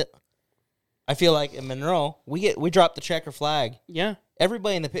side of it. I feel like in Monroe, we drop the checker flag. Yeah.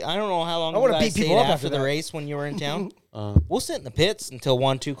 Everybody in the pit. I don't know how long I you wanna guys beat people stayed up after after the that. race when you were in town. We'll sit in the pits until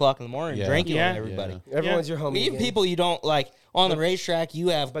 1, 2 o'clock in the morning and drink it Yeah. with everybody. Everyone's your homie. Even again. people you don't like on the racetrack, you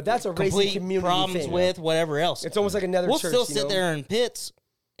have But that's a racing complete community problems thing. with, whatever else. It's almost like another We'll church. still you sit know? there in pits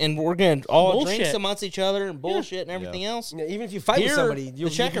and we're going to all drink Bullshit. amongst each other and bullshit and everything else. Yeah, even if you fight with Here, somebody, the you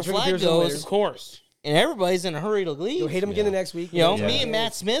checker can drink flag beers with them goes- later. Of course. And everybody's in a hurry to leave. You'll hate them again the next week. You know, Yeah. me and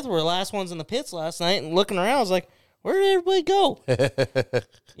Matt Smith were the last ones in the pits last night, and looking around, I was like, "Where did everybody go?"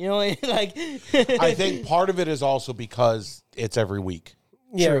 You know, like I think part of it is also because it's every week.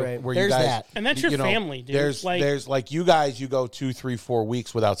 Yeah, True. right. Where There's you guys, that. And that's your family, dude. There's like you guys, you go 2, 3, 4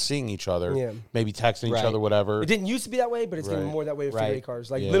 weeks without seeing each other. Yeah. Maybe texting each Right. other, whatever. It didn't used to be that way, but it's getting Right. more that way with Right. figure eight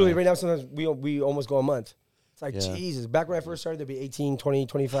cars. Like Yeah. literally right now, sometimes we almost go a month. It's like, Yeah. Jesus. Back when I first started, there'd be 18, 20,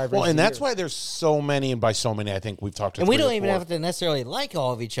 25 Well, races and a that's year. why there's so many, and by so many, I think we've talked to and we 3 or don't even 4. have to necessarily like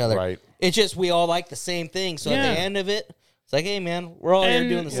all of each other. Right. It's just we all like the same thing. So Yeah. at the end of it, it's like, hey man, we're all here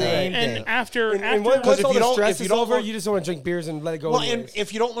doing the same and thing. after And once if all you the don't- stress if you is don't over, want- you just want to drink beers and let it go. Well, and anyways.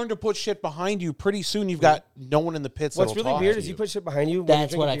 if you don't learn to put shit behind you, pretty soon you've got no one in the pits. What's that'll really talk weird to is you put shit behind you. when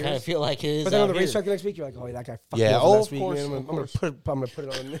That's you're what I drinking kind of beers. feel like it is. But then on out the here. racetrack the next week, you're like, oh, that guy fucked Yeah, me over oh, last of week. course, Man. of I'm gonna put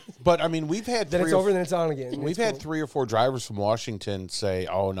it on. But I mean, we've had Then it's 3 or over, then it's on again. We've It's had cool. 3 or 4 drivers from Washington say,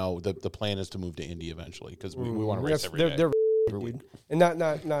 "Oh no, the plan is to move to Indy eventually because we want to race every day." They're dude. And not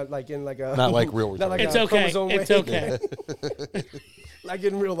like in like a Not like real not like It's a okay. chromosome It's way. okay. Like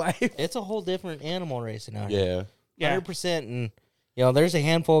in real life. It's a whole different animal racing out here. Yeah, 100%. And you know, there's a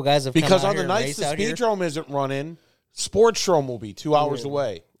handful of guys that because come out on the here and nights race the out here. Speedrome isn't running, Sportstrome will be 2 hours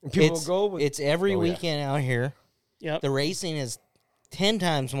away. And people It's, will go with it's every Oh, yeah. weekend out here. Yep. The racing is 10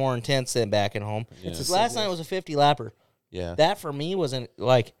 times more intense than back at home. It's a Last sickness. night was a 50 lapper. Yeah, That for me wasn't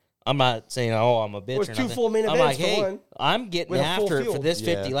like, I'm not saying, oh, I'm a bitch was or 2 nothing. full main I'm events like, for hey, one. I'm getting With a full after it for field. this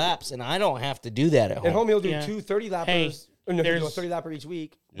 50 Yeah. laps, and I don't have to do that at home. and homie will do Yeah. 2 30 lappers Hey. Or no, There's- you do a 30 lapper each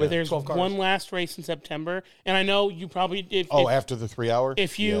week But with there's 12 cars. one last race in September, and I know you probably if after the 3 hour?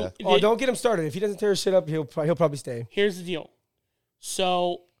 if you Oh, don't get him started. If he doesn't tear his shit up, he'll probably stay. here's the deal.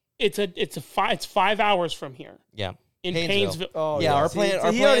 So it's 5 hours from here Yeah. in Paynesville. Paynesville. Oh, Yeah, our See, plan. see,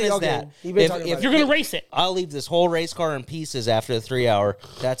 Our he plan already- is okay. that He been if, talking if about You're gonna race it. I'll leave this whole race car in pieces after the 3 hour.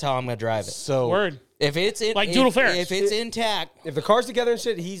 That's how I'm gonna drive it. So Word. If it's in, Like Doodle Ferris. if it's intact, If the car's together and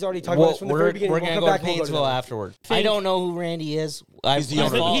shit, he's already talking about this from the very beginning. we're We'll gonna come go back to and we'll go Paynesville that. afterward. I don't know who Randy is. He's the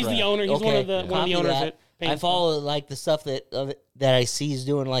owner. He's the owner. He's one of the Copy owners that. at I Paynesville. follow like the stuff that I see he's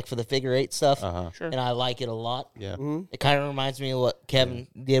doing like for the figure eight stuff, Sure. and I like it a lot. yeah. It kind of reminds me of what Kevin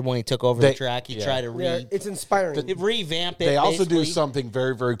did when he took over the They- track. He yeah. tried to Yeah, it's inspiring. revamp it. They also do basically. something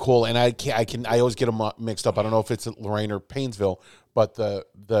very, very cool, and I always get them mixed up. I don't know if it's at Lorraine or Paynesville, but the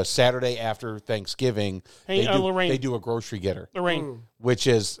Saturday after Thanksgiving, Lorraine. they do a grocery getter, Lorraine. which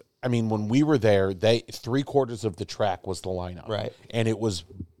is, I mean, when we were there, 3/4 of the track was the lineup, Right. and it was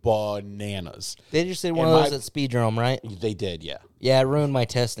bananas. They just did one And of those my- at Speedrome, right? They did, yeah. Yeah, it ruined my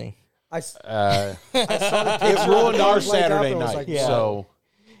testing. I saw It the picture ruined of our cars lined up Saturday and I was night, like, Yeah. so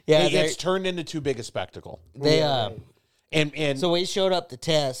Yeah, it's turned into too big a spectacle. they And So we showed up to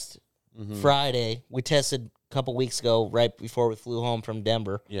test Friday. We tested a couple weeks ago, right before we flew home from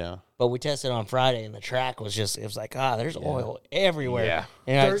Denver. yeah, But we tested on Friday, and the track was it was like, there's oil everywhere. Yeah.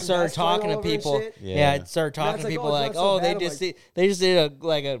 And I Dirt and started gas flying talking to all over and people. shit. Yeah, I Yeah. started talking to like, people oh, it's like, not so bad. they just did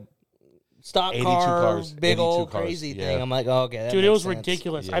a stock 82 car, cars, big 82 old cars, crazy yeah. thing. I'm like, okay, that Dude, it makes was sense.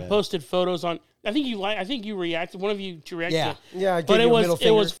 ridiculous. I Yeah. posted photos on. I think you reacted. One of you reacted. Yeah. to it. Yeah, I gave But you it a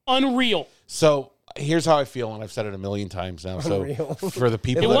middle was unreal. So here's how I feel, and I've said it a million times now. So Unreal. for the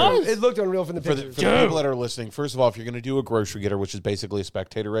people, It that are- was. It looked unreal from the for the pictures. people that are listening, first of all, if you're going to do a grocery getter, which is basically a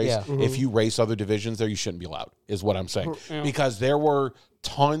spectator race, Yeah. if you race other divisions there, you shouldn't be allowed, is what I'm saying. Because there were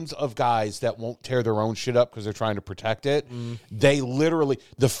tons of guys that won't tear their own shit up because they're trying to protect it. They literally,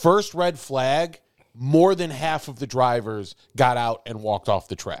 the first red flag, more than half of the drivers got out and walked off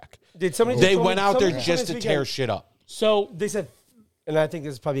the track. Did somebody? They just went out there somebody just this to tear weekend- shit up. So They said, and I think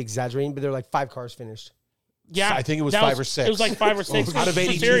this is probably exaggerating, but they're like 5 cars finished. yeah, I think it was that 5 or 6. It was like 5 or 6 Out of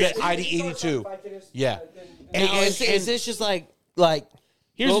 82, Serious. that 82. Yeah. Now, is this just like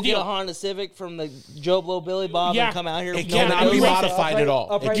Here's go the get deal. a Honda Civic from the Joe Blow Billy Bob Yeah. and come out here? It with no cannot no be racing. modified at all.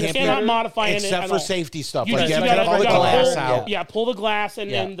 Upright It You can't cannot be, modify it except at for all. safety stuff. You Like you just have to gotta- pull the you gotta glass pull- out. Yeah, pull the glass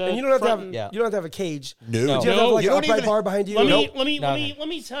and Yeah. and the And you don't have to have front- Yeah. you don't have to have a cage. No. You have to have No, like you an don't upright even- bar behind you. Let Nope. me let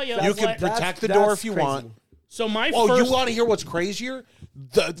me tell you. You can what- protect the door if you crazy. want. So my Oh, first. you want to hear what's crazier?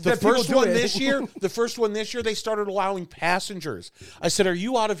 The That people first do one it. this year, they started allowing passengers. I said, "Are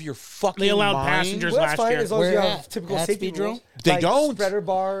you out of your fucking They allowed mind?" passengers Well, that's last fine year. as long as Where you at? have typical At safety Speed rules. Drill? They Like don't. spreader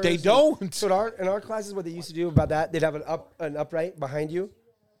bars. They and- don't. So in our classes, what they used to do about that, they'd have an upright behind you.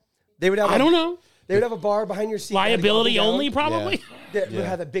 They would have. I don't know. They would have a bar behind your seat. that had to go up Liability and down. only, probably. That would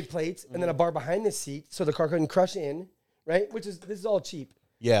have the big plates, and then a bar behind the seat, so the car couldn't crush in, right? This is all cheap.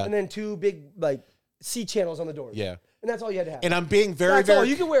 Yeah. And then 2 big like seat channels on the doors. Yeah. And that's all you had to have. And I'm being very, that's all. very.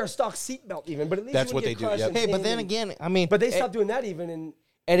 You can wear a stock seat belt even, but at least That's you what wouldn't they get do, crushed yeah. and Hey, but pinned then and- again, I mean, But they stopped doing that even. And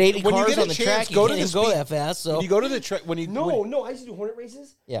at 80 When you cars get a on the chance, track, you go to can't the even go speed- that fast. So When you go to the track, when you no, I used to do Hornet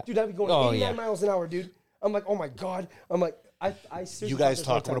races. Yeah. Dude, I'd be going Oh, 89 yeah. miles an hour, dude. I'm like, oh my god. I'm like, I seriously. you thought guys this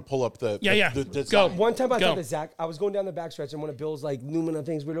all talk. the I'm time. gonna pull up the Yeah, yeah. the Go. One time I Go. thought to Zach, I was going down the backstretch and one of Bill's like Lumina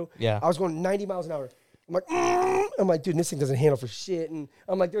things we do. Yeah. I was going 90 miles an hour. I'm like, dude, this thing doesn't handle for shit. And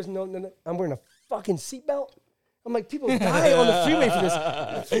I'm like, there's no. I'm wearing a fucking seatbelt. I'm like, people die on the freeway for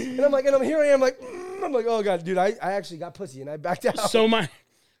this. And here I am, like, oh god, dude, I actually got pussy and I backed out. So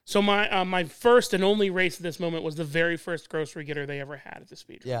my first and only race at this moment was the very first grocery getter they ever had at the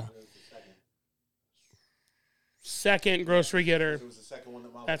speed. yeah. Second grocery getter. was the second one that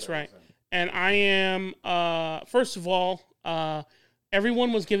That's right. And I am first of all,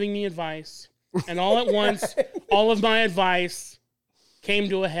 everyone was giving me advice, and all at once, all of my advice came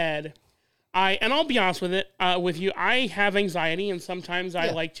to a head. I'll be honest with you. I have anxiety, and sometimes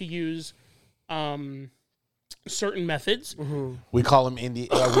I like to use certain methods. We call them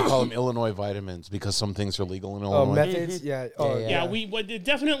Illinois vitamins because some things are legal in Illinois. Methods, yeah. Oh, Yeah, Yeah, we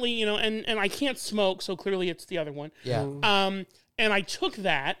definitely, and I can't smoke, so clearly it's the other one. Yeah. And I took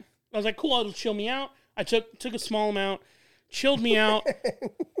that. I was like, cool, it'll chill me out. I took a small amount, chilled me out.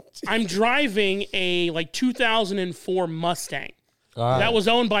 I'm driving a 2004 Mustang. That was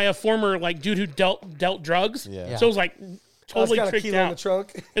owned by a former dude who dealt drugs. Yeah. So it was totally got a tricked kilo in the out.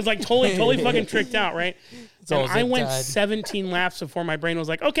 trunk. It's totally fucking tricked out, right? And all I went zip-tied. 17 laps before my brain was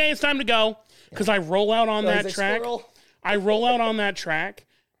like, okay, it's time to go. Because I roll out on that he's like, track. "Squirrel." I roll out on that track,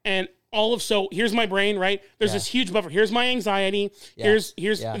 and So here's my brain, right? There's this huge buffer. Here's my anxiety. Here's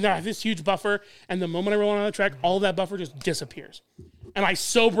this huge buffer. And the moment I roll on the track, all of that buffer just disappears. And I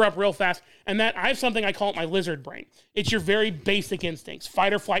sober up real fast. And that I have something I call it my lizard brain. It's your very basic instincts,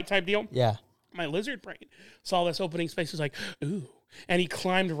 fight or flight type deal. Yeah. My lizard brain saw this opening space, was like, ooh. And he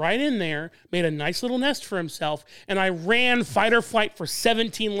climbed right in there, made a nice little nest for himself. And I ran fight or flight for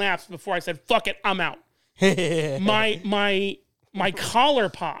 17 laps before I said, fuck it, I'm out. My collar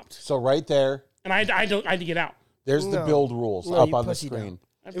popped. So right there. And I had to get out. There's the build rules up on the screen.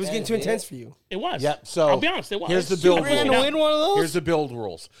 It was getting too intense for you. It was. Yep. So I'll be honest, it was. Here's the build rules. Win one of those? Here's the build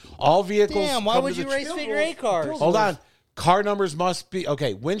rules. All vehicles. Damn, why would you race figure 8 cars? Hold on. Car numbers must be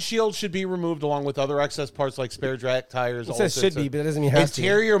windshield should be removed along with other excess parts like spare track tires. It says should be, but it doesn't mean has to.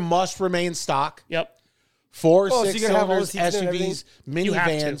 Interior must remain stock. Yep. 4 so 6 you can have all the cylinders, seats and SUVs, You have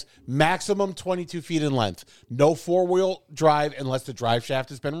minivans, to. maximum 22 feet in length. No 4-wheel drive unless the drive shaft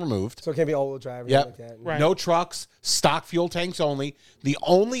has been removed. So it can't be all-wheel drive or Yep. anything like that. Right. No trucks, stock fuel tanks only. The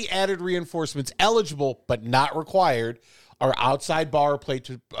only added reinforcements eligible but not required are outside bar plate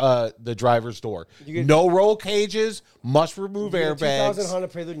to the driver's door. No roll cages, must remove You get a 2000 airbags. Honda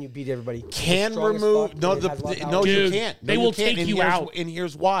Prelude and you beat everybody. Can The strongest remove fuck, no and it has a lot of power. no you Dude, can't. No, they you will can't, take you out. and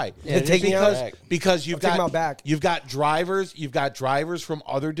here's why. They take me out? Because you've I'll take 'em out got back. you've got drivers from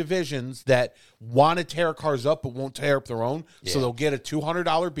other divisions that want to tear cars up but won't tear up their own, so they'll get a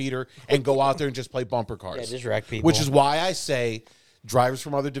 $200 beater and go out there and just play bumper cars. Yeah, just wreck people. Which is why I say drivers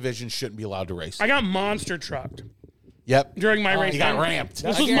from other divisions shouldn't be allowed to race. I got monster trucked Yep. during my race. You got time. ramped.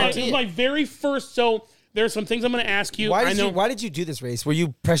 This was my very first. So there's some things I'm going to ask you. Why did you do this race? Were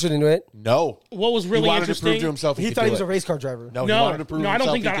you pressured into it? No. What was He really wanted to interesting? prove to himself He could thought do he was it. a race car driver. No, he No, wanted to prove I himself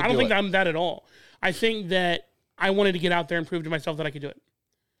don't think he that. could I don't do think it. I'm that at all. I think that I wanted to get out there and prove to myself that I could do it.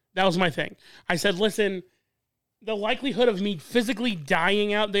 That was my thing. I said, listen, the likelihood of me physically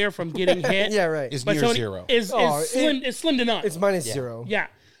dying out there from getting hit Yeah, right. Is by near somebody zero. is slim. It's slim to none. It's -0. Yeah.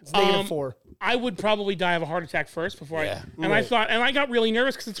 It's -4. I would probably die of a heart attack first before Yeah. I. And I thought, and I got really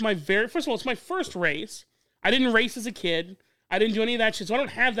nervous because it's my first of all, it's my first race. I didn't race as a kid. I didn't do any of that shit, so I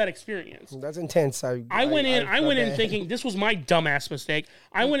don't have that experience. That's intense. I went in thinking this was my dumbass mistake.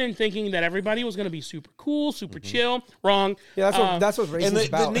 I went in thinking that everybody was going to be super cool, super chill. Wrong. Yeah, that's what racing And is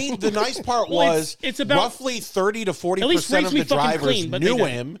about. the nice part Well, was it's about- roughly 30 to 40% At least of race the me fucking drivers clean, but they knew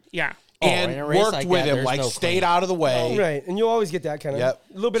didn't. him Yeah. and in a race worked like with that, him, there's like no stayed clean. out of the way. Right, and you'll always get that kind of Yep.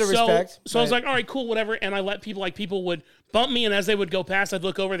 a little bit of respect. So I was like, all right, cool, whatever. And I let people would bump me, and as they would go past, I'd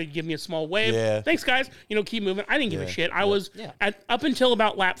look over, they'd give me a small wave. Yeah. Thanks, guys. Keep moving. I didn't give a shit. I was up until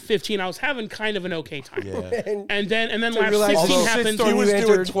about lap 15, I was having kind of an okay time. Yeah. And then lap realize 16 all the happens. shitstorm He was you doing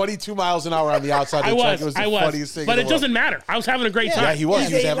entered. 22 miles an hour on the outside of the track. It was the funniest thing But in it the world. doesn't matter. I was having a great time. Yeah, he was. He's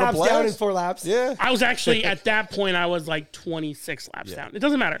He was 8 having a laps down in blast. 4 laps. Yeah. I was actually, at that point, I was like 26 laps down. It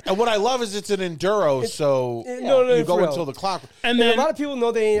doesn't matter. And what I love is it's an enduro, so no, you for go real. until the clock. And And then a lot of people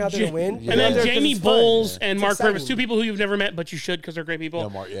know they ain't out there to win. And They're out then there 'cause Jamie it's fun. Bowles and It's Mark exciting. Rivers, 2 people who you've never met, but you should because they're great people, No,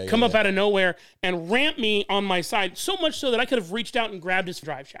 Mark, yeah, come yeah, up yeah. out of nowhere and ramp me on my side, so much so that I could have reached out and grabbed his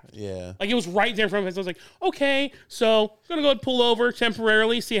drive shaft. Yeah. Like it was right there in front of us. I was like, okay, so I'm going to go and pull over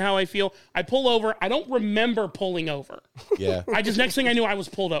temporarily, see how I feel. I pull over. I don't remember pulling over. Yeah. Next thing I knew, I was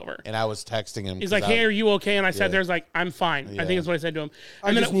pulled over. And I was texting him. He's like, hey, are you okay? And I said, there's like, I'm fine. I think that's what I said to him.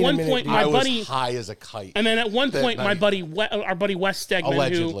 And then just at need a one minute, point, dude. my I buddy... was high as a kite. And then at one point, my night. buddy, our buddy Wes Stegman,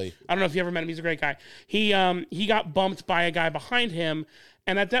 Allegedly. who I don't know if you ever met him, he's a great guy. He got bumped by a guy behind him,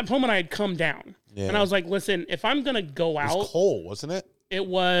 and at that moment I had come down, and I was like, "Listen, if I'm gonna go It out, was Cole, wasn't it? it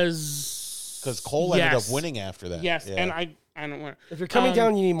was Because Cole ended up winning after that. Yes, Yeah. and I don't want. If you're coming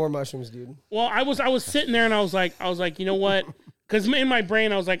down, you need more mushrooms, dude. Well, I was sitting there, and I was like, you know what? Because in my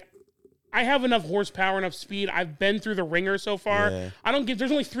brain, I was like, I have enough horsepower, enough speed. I've been through the ringer so far. Yeah. I don't get.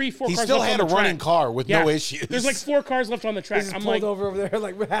 There's only 3-4 He cars still left had on a the running track. car with no issues. There's like 4 cars left on the track. He's just I'm pulled like, over there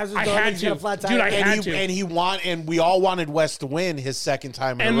like hazards. I done, had he's got to. a flat Dude, tire. I had to. And we all wanted Wes to win his second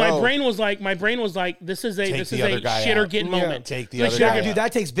time in And a row. my brain was like, this is a the other guy shit or out. get moment. Take the Like, other shit or guy get- out. Dude,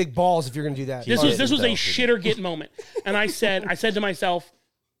 that takes big balls if you're gonna do that. This was a Belted. shit or get moment. And I said to myself,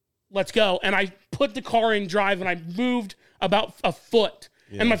 let's go. And I put the car in drive and I moved about a foot.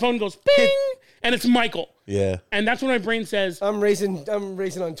 And my phone goes bing, and it's Michael. Yeah. And that's when my brain says, I'm racing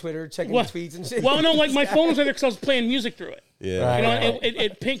on Twitter, checking well, tweets and shit. well, no, like my phone was right there because I was playing music through it. Yeah. You know,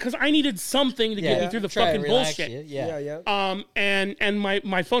 it pinged because I needed something to get me through the Try to fucking relax bullshit. you. Yeah. yeah. And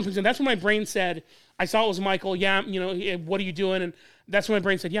my phone pings in. That's when my brain said, I saw it was Michael. Yeah, you know, what are you doing? And that's when my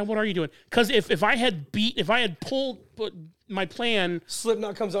brain said, yeah, what are you doing? Because if I had pulled my plan,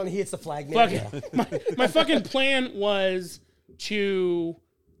 Slipknot comes on, he hits the flag. Man. my fucking plan was to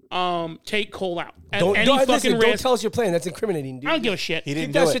take Cole out. Don't tell us your plan. That's incriminating, dude. I don't give a shit. He didn't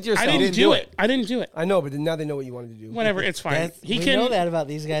Keep do that it. shit to yourself. I didn't do it. I didn't do it. I know, but now they know what you wanted to do. Whatever, it's fine. We know that about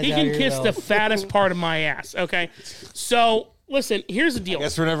these guys. He out can here, kiss though. the fattest part of my ass. Okay, so listen. Here's the deal.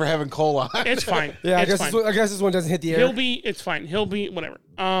 Guess we're never having Cole on. It's fine. Yeah, I it's guess, fine. I guess this one doesn't hit the air. It's fine. He'll be whatever.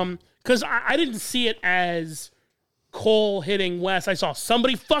 Because I didn't see it as Cole hitting Wes. I saw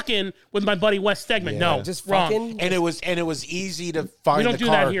somebody fucking with my buddy Wes Stegman. No, just wrong. fucking. And it was easy to find We don't the do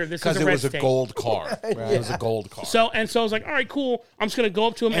car that here. This is because a it red was a state. gold car. It was a gold car. So I was like, all right, cool. I'm just gonna go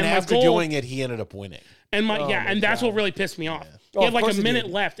up to him and my after goal, doing it, he ended up winning. and that's God. what really pissed me off. Oh, He had of like course a he minute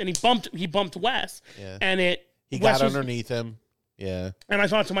did. left, and he bumped Wes, Yeah. and He Wes got was- underneath him. Yeah. And I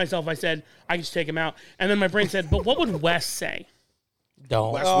thought to myself, I said, I can just take him out. And then my brain said, but what would Wes say?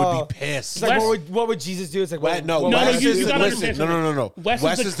 Don't. Wes would be pissed. It's like, Wes- what would Jesus do? It's like, Wes, no, No, Wes you is gotta listen, understand no.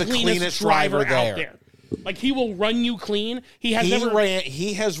 Wes is the cleanest driver out there. Like, he will run you clean. He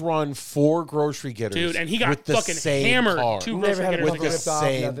He has run 4 grocery getters, dude, and he got with the fucking same hammered car. 2 Never grocery had a getters with fucking the ripped off,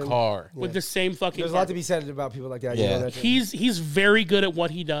 same nothing. car. with the same fucking There's a car. lot to be said about people like that. Yeah. You know that. He's very good at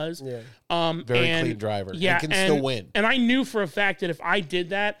what he does. Yeah. Very and, clean driver. Yeah, He can still win. And I knew for a fact that if I did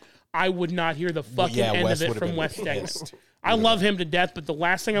that, I would not hear the fucking end Wes of it would have from been Wes pissed. Stegman. I love him to death, but the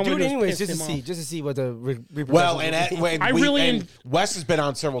last thing I want Do to it do anyways, is just piss him to see what the repercussions. Well, really Wes has been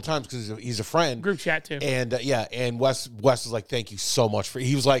on several times because he's a friend. Group chat too. And and Wes is like, thank you so much for.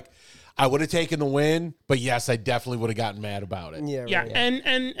 He was like, I would have taken the win, but yes, I definitely would have gotten mad about it. Yeah, Yeah, right.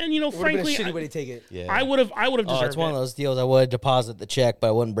 and you know, Would have been a frankly, shitty way to take it. Yeah. I would have deserved Oh, it's one of those deals. I would deposit the check, but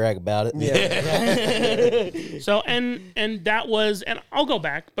I wouldn't brag about it. Yeah. So and that was, and I'll go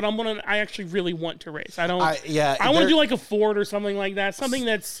back, but I actually really want to race. I want to do like a Ford or something like that, something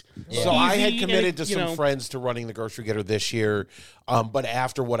that's So I had easy committed and, to you some know, friends to running the grocery getter this year, but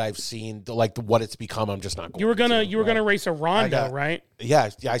after what I've seen, what it's become, I'm just not going. You were gonna race a Rondo, right? Yeah,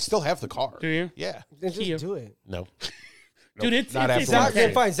 I still have the car. Do you? Yeah. Then just do it. No. Dude, it's not after Zach, what I've then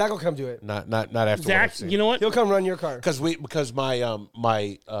seen. fine. Zach will come do it. Not after what Zach. I've seen. You know what, He'll come run your car. Because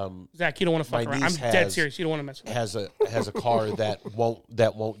my Zach, you don't want to fuck my around. I'm niece dead serious. You don't want to mess with me. has a car that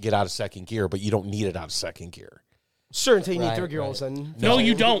won't get out of second gear, but you don't need it out of second gear. Sure, until you need Right, third gear all right. of a sudden. No,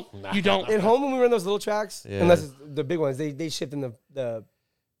 you don't. You don't. At home, when we run those little tracks, Yeah. unless it's the big ones, they shift in the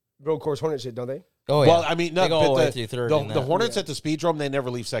road course Hornet shit, don't they? Oh, yeah. Well, I mean, no, They go all the way but through third in the that. Hornets at the speedrome, they never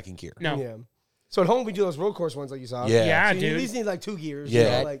leave second gear. No. Yeah. So at home, we do those road course ones like you saw. Yeah. Yeah, So you dude. at least need like 2 gears. Yeah. You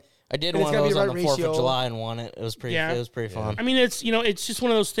know, like, I did and one it's of gotta be those the on right the 4th ratio. of July and won it. It was pretty. Yeah. It was pretty fun. I mean, it's just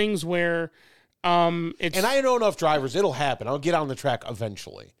one of those things where, it's. And I know enough drivers; it'll happen. I'll get on the track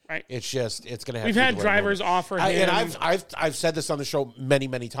eventually. Right. It's going to happen. We've had drivers offer him. And I've said this on the show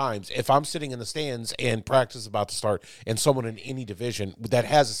many times. If I'm sitting in the stands and practice is about to start, and someone in any division that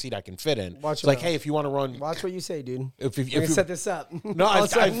has a seat I can fit in, Watch it's it like, out. hey, if you want to run, watch what you say, dude. if We're you gonna set this up. no, All of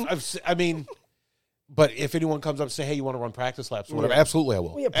a sudden- I mean. But if anyone comes up and say, "Hey, you want to run practice laps?" or whatever, Yeah. absolutely, I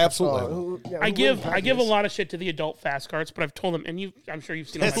will. Yeah, Absolutely, I will. yeah, I we give wouldn't a practice. lot of shit to the adult fast carts, but I've told them, and I'm sure you've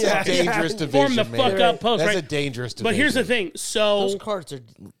seen on That's my a podcast. dangerous Yeah. division. Form the man. fuck up post, That's right? a dangerous division. But here's the thing. So Those carts are.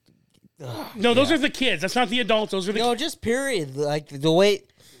 no, those are the kids. That's not the adults. Those are the No, just period. Like the way.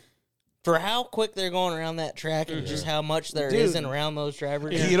 For how quick they're going around that track and just how much there Dude. isn't around those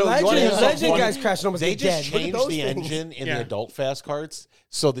drivers. You know, you wanna hear something Legend funny? guys crashing almost They get dead. just Look at changed those the things. engine in Yeah. the adult fast carts,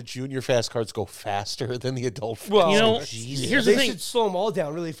 so the junior fast carts go faster than the adult. Fast Well, You know, carts. here's they the thing. should slow them all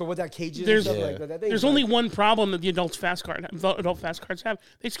down, really, for what that cage is There's- and stuff Yeah. like that. That thing There's is only like- one problem that the adult fast carts have.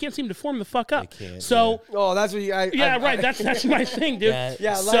 They just can't seem to form the fuck up. They can't, So Oh, that's what you. right. That's my thing, dude. Yeah.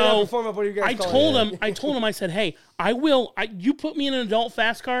 Yeah, line up So and form up. What do you guys I call told it? him. I said, hey, I will. You put me in an adult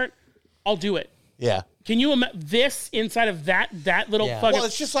fast cart, I'll do it. Yeah. Can you imagine this inside of that little Yeah. fucking? Well,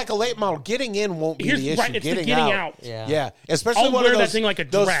 it's just like a late model. Getting in won't be the issue. Right, it's the getting out. Yeah. Yeah, especially I'll one wear of that those thing like a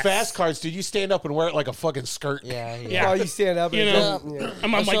those dress. fast cards. Dude, you stand up and wear it like a fucking skirt. Yeah. Yeah. Oh, you stand up. You and know. yeah.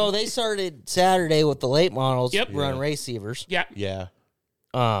 I'm like, So they started Saturday with the late models. Yep. Run receivers. yeah. Yeah,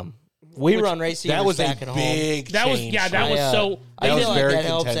 We run receivers that was a back at home. big. That was change. that was so. I That was feel like very that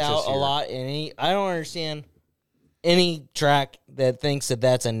helps contentious out a here. lot. I don't understand any track that thinks that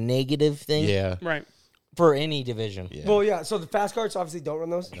that's a negative thing Yeah, Right. for any division. yeah. Well, yeah. So the fast carts obviously don't run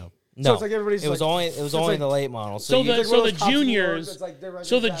those. No. No, So it's like everybody's It was like- only so it's only like- the late models. So you- the like one of those top juniors. fours, it's like they're right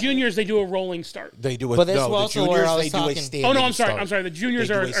So the beside juniors they do a rolling start. They do it. But that's no, the also juniors where I was they do a talking- standing. Oh no, I'm sorry. start. I'm sorry. The juniors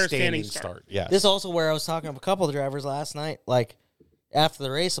They are do a standing start. Yeah, This is also where I was talking to a couple of drivers last night. Like after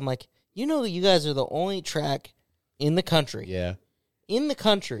the race, I'm like, you guys are the only track in the country. yeah. In the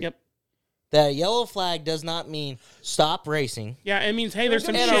country. Yep. That a yellow flag does not mean stop racing. Yeah, it means hey, there's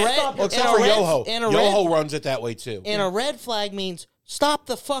some And shit. a red- Well, And except a for red- Yoho. and a Yoho runs it that way too. And a red flag means stop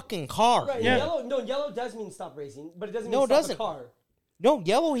the fucking car. Right. Yeah. Yellow. No, yellow does mean stop racing, but it doesn't mean No, it stop doesn't. the car. No,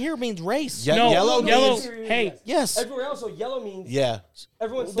 yellow here means race. Yellow. means Hey, Yes. Everywhere else, so yellow means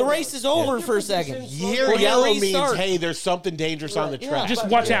everyone's The race is over for a second. Here, yellow means hey, there's something dangerous on the track. Just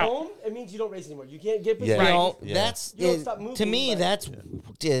watch out. Home, it means you don't race anymore. You can't get You know, that's You don't stop moving, to me. but- That's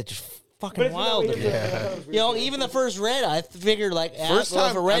just fucking wild. You know, even the first red, I figured like First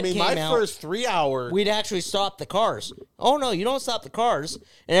time, if a red came my out, first 3 hour. we'd actually stop the cars. Oh no, you don't stop the cars,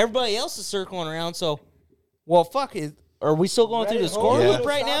 and everybody else is circling around. So, well, fuck it. Are we still going through the score loop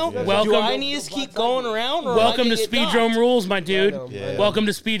right now? Welcome- Do I need to keep going around? Or welcome to Speedrome Speedrome rules, my dude. Welcome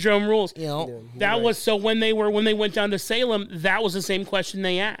to Speedrome rules. You know, That was so when they went down to Salem, that was the same question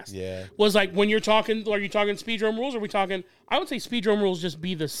they asked. Yeah. Was like, when you're talking, are you talking Speedrome rules? Or are we talking? I would say Speedrome rules just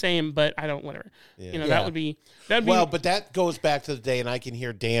be the same, but I don't whatever. You know, that'd be Well, but that goes back to the day, and I can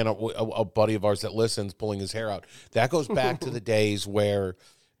hear Dan, a buddy of ours that listens, pulling his hair out. That goes back to the days where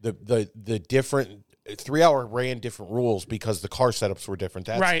the different 3 hour ran different rules because the car setups were different.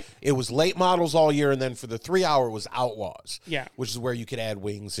 Right. It was late models all year, and then for the 3 hour it was outlaws. Yeah. Which is where you could add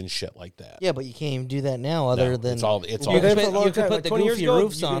wings and shit like that. yeah, but you can't even do that now. Other than it's all. You You could could put put the 20 years goofy ago,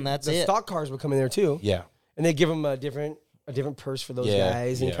 roofs on, that's the it. stock cars would come in there too. Yeah. And they give them a different purse for those Yeah,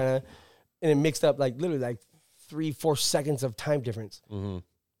 guys, and yeah. kind of, and it mixed up like literally like 3-4 seconds of time difference. Mm-hmm.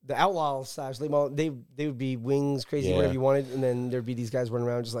 The outlaw slash late model, they would be wings, crazy, Yeah. whatever you wanted, and then there'd be these guys running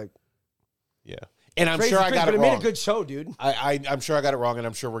around just like Yeah. And I'm crazy, sure I crazy, got but it it made wrong. a good show, dude. I'm sure I got it wrong, and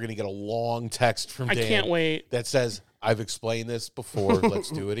I'm sure we're going to get a long text from I Dan can't wait. that says, I've explained this before. Let's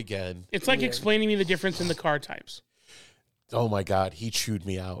do it again. It's like explaining me the difference in the car types. Oh, my God. He chewed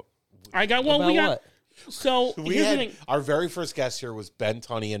me out. I got well. About We got what? so. Here's the thing. Our very first guest here was Ben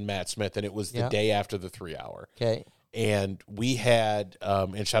Tunney and Matt Smith, and it was the day after the 3 hour. Okay. And we had,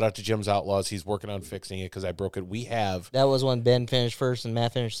 and shout out to Jim's Outlaws. He's working on fixing it because I broke it. We have. That was when Ben finished first and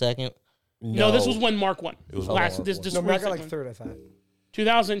Matt finished second. No, this was when Mark won. It was last. Mark This won. just No, I got recent like one. third, I thought.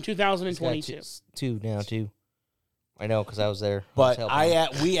 2022. Two now, too. I know, because I was there. But I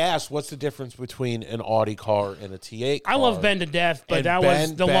was we asked, what's the difference between an Audi car and a T8 car? I love Ben to death, but And that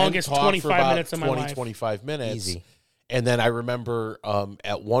was the Ben longest talked for 25 about minutes of my 20, life. 25 minutes. Easy. And then I remember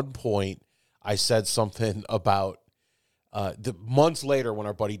at one point I said something about the months later when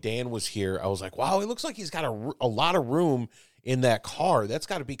our buddy Dan was here. I was like, wow, it looks like he's got a lot of room in that car. That's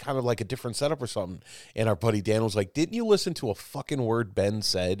got to be kind of like a different setup or something. And our buddy Dan was like, didn't you listen to a fucking word Ben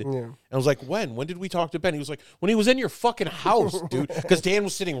said? Yeah. And I was like, when? When did we talk to Ben? He was like, when he was in your fucking house, dude. Because Dan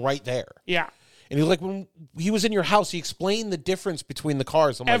was sitting right there. Yeah, And he was like, when he was in your house, he explained the difference between the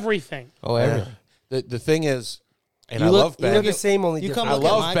cars. I'm like, everything. Oh, everything. the thing is, and You I look- love you Ben. They're the same, only You different. come I look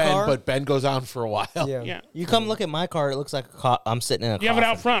at love my Ben, car. but Ben goes on for a while. Yeah. Yeah, You come look at my car, it looks like I'm sitting in a you have it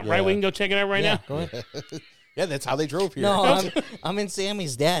out coffin. front, right? Yeah. We can go check it out right Yeah, now. go ahead. Yeah, that's how they drove here. No, I'm in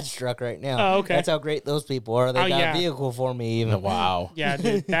Sammy's dad's truck right now. Oh, okay. That's how great those people are. They Oh, got yeah. a vehicle for me even. Wow. Yeah,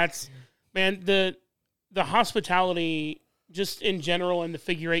 dude, that's man. The hospitality just in general in the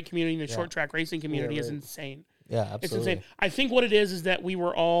figure eight community, and the short track racing community is insane. Yeah, It's absolutely. insane. I think what it is that we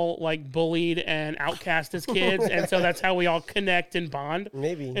were all like bullied and outcast as kids, and so that's how we all connect and bond.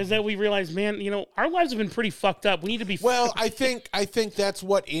 Maybe. Is that we realize, man, you know, our lives have been pretty fucked up. We need to be. Well, I think that's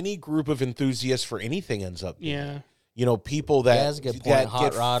what any group of enthusiasts for anything ends up being. Yeah. You know, people that, Yeah, that's a good point.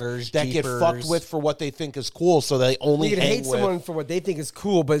 Hot rodders, that get jeepers. fucked with for what they think is cool, so they only You can hang hate with. someone for what they think is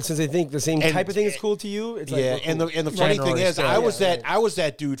cool, but since they think the same And- type of thing is cool to you, it's like, Yeah, well, and cool. the funny thing Generally is, so, I was yeah, I was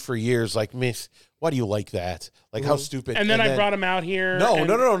that dude for years. Like, miss, why do you like that? Like, how stupid. And then I brought him out here. No. and-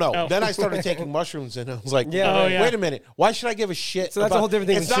 No. Oh. Then I started taking mushrooms, and I was like, Yeah, Oh, yeah. wait a minute. Why should I give a shit? So that's a about- whole different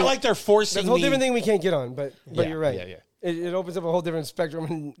thing. It's not like they're forcing That's a whole me. different thing we can't get on, but Yeah, you're right. yeah. It opens up a whole different spectrum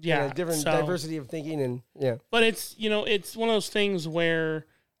and Yeah, a different so- diversity of thinking, and yeah. But it's, you know, it's one of those things where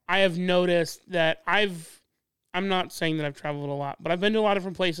I have noticed that I'm not saying that I've traveled a lot, but I've been to a lot of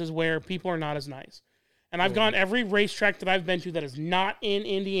different places where people are not as nice. And I've gone every racetrack that I've been to that is not in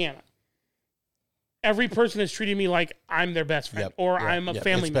Indiana. Every person has treated me like I'm their best friend Yep, or yep, I'm a yep.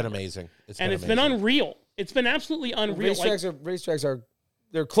 family It's been member. amazing. It's And it's been amazing. unreal. It's been absolutely unreal. Racetracks are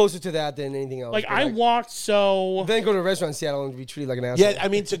they're closer to that than anything else. Like But, I walked so then go to a restaurant in Seattle and be treated like an asshole. Yeah, I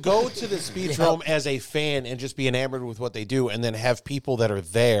mean, to go to the Speedrome as a fan and just be enamored with what they do, and then have people that are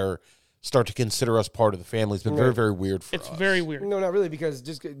there start to consider us part of the family has been very, very weird for it's us. very weird. No, not really, because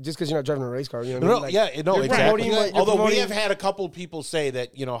just because you're not driving a race car, you know what I No, mean? yeah, no, you're exactly. promoting what- you're Although we promoting- have had a couple of people say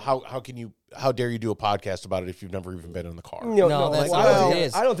that, you know, how dare you do a podcast about it if you've never even been in the car? No, that's I not don't what think it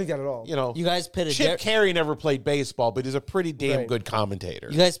is. I don't think that at all. You know, You guys put a Chip Carey never played baseball, but he's a pretty damn Right. good commentator.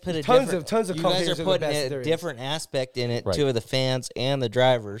 You guys put a Tons different, of you guys commentators are are the putting best a there is. different aspect in it Right. to the fans and the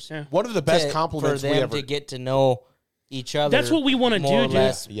drivers. Yeah. One of the best to- compliments for we them ever. to get to know each other. That's what we wanna more do, or dude.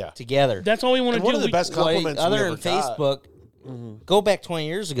 less Yeah. together. That's all we want to And do. one of the We- best compliments we other ever than got. Facebook, go back 20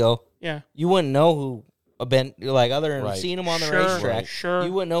 years ago. Yeah. You wouldn't know who Ben, like, other than Right. seeing him on the Sure, racetrack. right. Sure.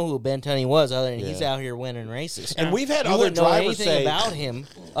 You wouldn't know who Ben Tunney was other than he's out here winning races. And we've had You other wouldn't know drivers anything say about him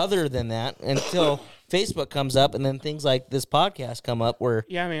other than that until Facebook comes up, and then things like this podcast come up where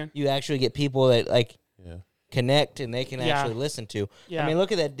Yeah, man. you actually get people that like Yeah. connect and they can actually listen to. Yeah. I mean,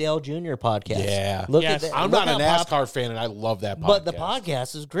 look at that Dale Jr. podcast. Yeah. Look Yes. at that. I'm look not a how NASCAR fan, and I love that podcast. but the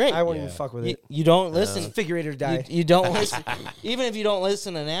podcast is great. I won't even fuck with You, it. you don't listen. Figure it or die. You don't listen. Even if you don't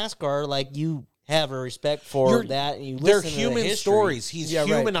listen to NASCAR, like you have a respect for that, and you They're listen to the human history. stories. He's Yeah, right.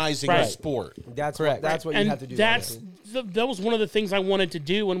 humanizing Right. the sport. That's Correct. That's what And you have to do. that's honestly. that was one of the things I wanted to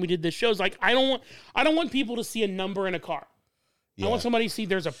do when we did this show. Is like I don't want people to see a number in a car. I want somebody to see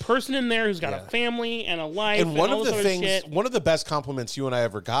there's a person in there who's got a family and a life. And one all of this the other things, shit. one of the best compliments you and I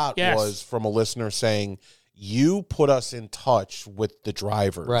ever got Yes. was from a listener saying, "You put us in touch with the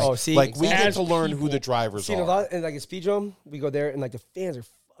drivers. Right. Oh, see, like we get As to learn who people. the drivers Seen a are." lot, and like a speedrome, we go there, and like the fans are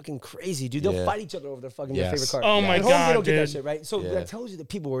fucking crazy, dude. They'll Yeah. fight each other over their fucking their Yes. favorite car. Oh my At home, God, they don't get that dude. shit, right? So Yeah. that tells you that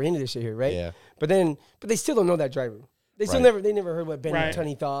people were into this shit here, right? Yeah. But they still don't know that driver. They still Right. never heard what Ben Right.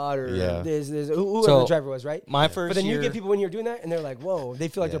 Tunney thought or Yeah. whoever So, the driver was, right? My first But then year, you get people when you're doing that, and they're like, "Whoa!" They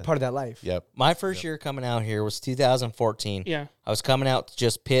feel like they're part of that life. Yep. my first year coming out here was 2014. Yeah. I was coming out to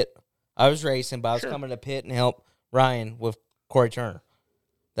just pit. I was racing, but I was coming to pit and help Ryan with Corey Turner.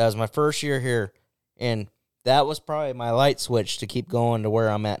 That was my first year here, and that was probably my light switch to keep going to where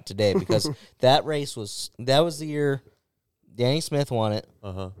I'm at today because that was the year Danny Smith won it.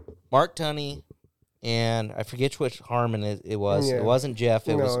 Mark Tunney, and I forget which Harmon it was. Yeah. It wasn't Jeff.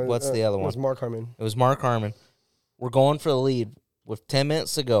 It was what's the other It was one? Mark Harmon. It was Mark Harmon. We're going for the lead with 10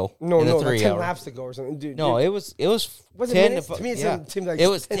 minutes to go No, in the like 3 10 hour. laps to go or something, dude. No, dude, it was was it 10 minutes? To me, it yeah. seemed like It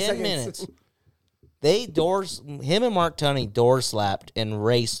was 10 10 seconds. minutes. Him and Mark Tunney door slapped and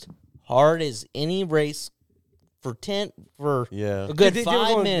raced hard as any race for Yeah. a good They were 5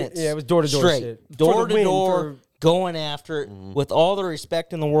 going- minutes. yeah, it was door to door straight. shit. For Door the to win, door, going after it with all the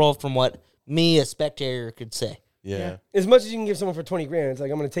respect in the world from what me, a spectator, could say. Yeah. As much as you can give someone for 20 grand, it's like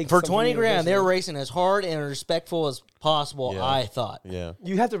I'm going to take For something 20 from you grand, they were personally. racing as hard and respectful as possible, Yeah. I thought. Yeah.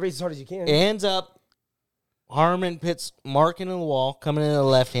 You have to race as hard as you can. It ends up Harmon pits Mark into the wall, coming into the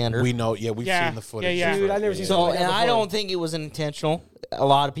left-hander. We know. Yeah, we've Yeah. seen the footage. Yeah, yeah. Dude, I've never seen So, something like and that I before. don't think it was intentional. A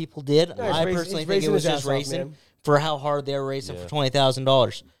lot of people did. he's I racing- personally he's think it racing was his just ass off, racing man. for how hard they were racing for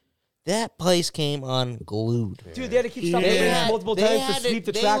 $20,000. That place came unglued. Dude, they had to keep stopping They the race had- multiple they times to had sweep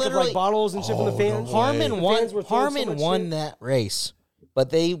the they track of literally- like bottles and shit from the fans. Harmon The won. fans were throwing so Harmon much won shit. that race, but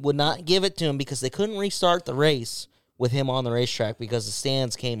they would not give it to him because they couldn't restart the race with him on the racetrack because the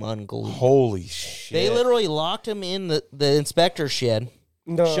stands came unglued. Holy shit. They literally locked him in the inspector shed,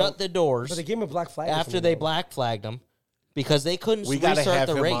 No. shut the doors But they gave him a black flag or after something, they though. black flagged him because they couldn't We got to restart have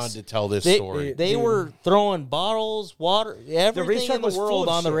the him race. on to tell this They, story. they were throwing bottles, water, everything racetrack in the was full world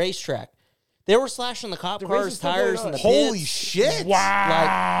of on the shit. racetrack. They were slashing the cop The race cars' is still tires going in the on. Holy pits. shit.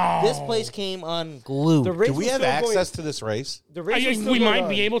 Wow. Like, this place came unglued. The race Do we was have still access going- to this race? The race was still We going might on.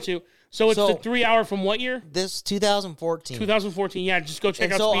 be able to. So it's So- the 3 hour from what year? This 2014. 2014. Yeah, just go check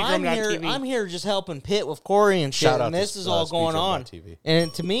And out so I'm speedrum.tv. here just helping Pit with Corey and shit, Shout out and to, this is all going on. speedrum.tv.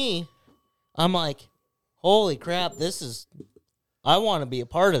 And to me, I'm like, holy crap, I want to be a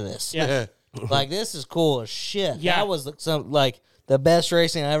part of this. Yeah. Like, this is cool as shit. Yeah. That was the best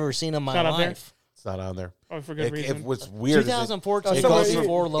racing I've ever seen in my Not up there? life. It's not on there. Oh, for good reason. It was weird. is it- 2014 It goes goes from-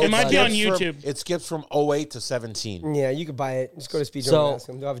 before low It might be on budget. YouTube. It skips from 08 to 17. Yeah, you could buy it. Just go to Speedrun So, and ask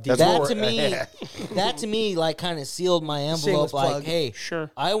them. They'll have a That's deal. what That to me, like, kind of sealed my Shameless envelope. Like, plug. hey,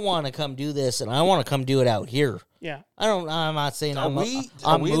 Sure. I want to come do this, and I want to come do it out here. Yeah. I'm not saying Are I'm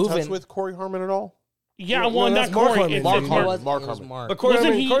we in moving. touch with Corey Harmon at all? Yeah, No, well, no, not that's Mark Corey. Harmon. It's Mark it's Harmon. Mark. Mark It was Harmon. Mark. But Corey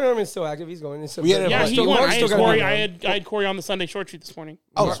Wasn't Harmon's still active. He's going. He's still We had going. a- Yeah, Still he won. Mark's I still had got Corey. one, I man. had Corey on the Sunday short sheet this morning.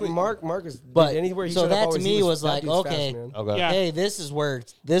 Oh, sweet. Mark is. But anywhere he so showed up, that to always, me he was that like, dude's fast, okay, man. Okay. Yeah. hey, this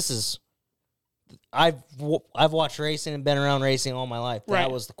is. I've watched racing and been around racing all my life. Right.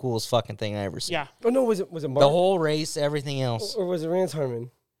 That was the coolest fucking thing I ever seen. Yeah. Oh no, was it Mark? The whole race, everything else. Or was it Rance Harmon?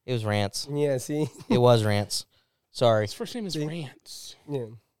 It was Rance. Yeah, see? It was Rance. Sorry, His first name is Rance. Yeah.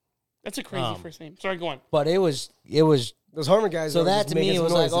 That's a crazy first name. Sorry, go on. but it was. Those Harmon guys. So are that just to me making it some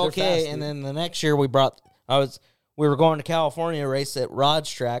was noise. like They're okay, fast, and dude. then the next year we were going to California to race at Rod's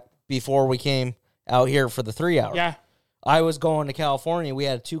track before we came out here for the 3 hour. Yeah. I was going to California. We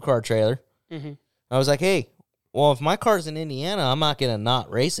had a 2-car trailer. Mm-hmm. I was like, hey, well, if my car's in Indiana, I'm not gonna not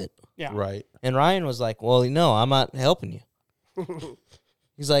race it. Yeah. Right. And Ryan was like, well, no, I'm not helping you.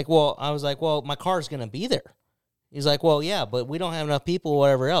 He's like, well, I was like, well, my car's gonna be there. He's like, well, yeah, but we don't have enough people,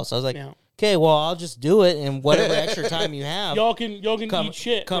 whatever else. I was like, Yeah. okay, well, I'll just do it, and whatever extra time you have, Y'all can Come- eat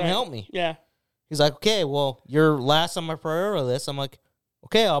shit. come right? help me. Yeah. He's like, okay, well, you're last on my priority list. I'm like,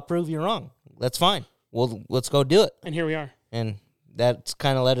 okay, I'll prove you wrong. That's fine. Well, let's go do it. And here we are. And that's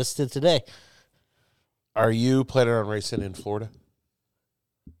kind of led us to today. Are you planning on racing in Florida?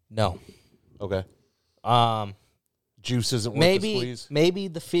 No. Okay. Juice isn't worth the squeeze. Maybe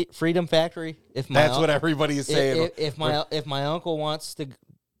the Freedom Factory. That's what everybody is saying. If my uncle wants to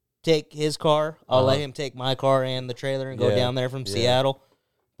take his car, I'll let him take my car and the trailer and go down there from Seattle.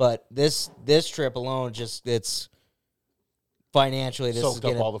 But this trip alone, it's financially this soaked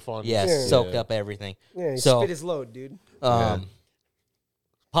up all the fun. Yes, soaked up everything. Yeah, he so spit his load, dude.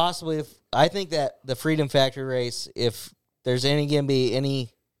 Possibly, I think that the Freedom Factory race, if there's going to be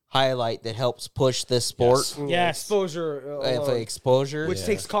any highlight that helps push this sport. Yes. Exposure. Which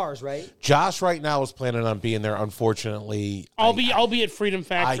takes cars, right? Josh right now is planning on being there. Unfortunately, I'll be at Freedom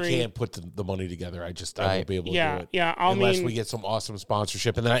Factory. I can't put the money together. I won't be able to do it. Yeah, unless we get some awesome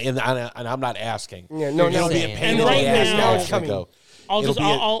sponsorship, and I'm not asking. Yeah, no, it'll be a pain in the right ass. now it's coming.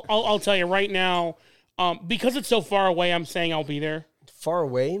 I'll tell you right now, because it's so far away. I'm saying I'll be there. Far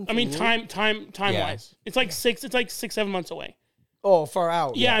away. I mean, time wise, it's like 6-7 months away. Oh, far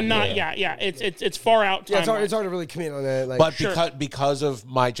out. It's far out. Yeah, it's hard to really commit on that. Like, but because of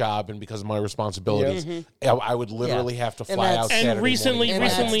my job and because of my responsibilities, I would literally have to fly out Saturday morning.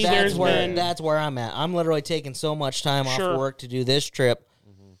 Recently, that's where I'm at. I'm literally taking so much time off of work to do this trip.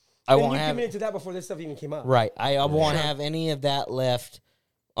 I won't have committed to that before this stuff even came out. Right. I won't have any of that left.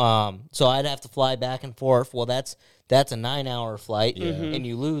 So I'd have to fly back and forth. Well, that's a 9-hour flight, and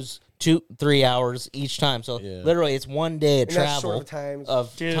you lose 2-3 hours each time. So literally, it's 1 day of travel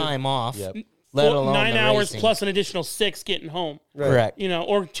of time off. Yep. Let alone 9 hours racing. plus an additional 6 getting home. Right. Correct.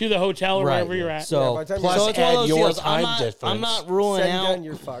 Or to the hotel or wherever you're at. So plus add your time difference. I'm not ruling out.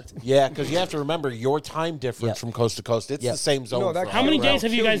 You're fucked. Yeah, because you have to remember your time difference from coast to coast. It's the same zone. How many days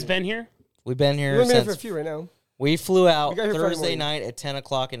have you guys been here? We've been here We've been since for a few right now. We flew out Friday Thursday night at 10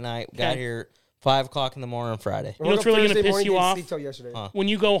 o'clock at night. Got here 5 o'clock in the morning on Friday. You know what's really going to piss you off? Yesterday. When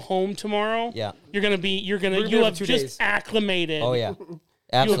you go home tomorrow, you're going to you have just acclimated. Oh, yeah.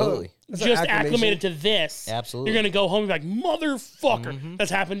 Absolutely. Just acclimated to this. Absolutely. You're going to go home and be like, motherfucker,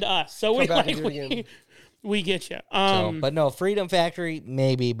 that's happened to us. So we get you. But no, Freedom Factory,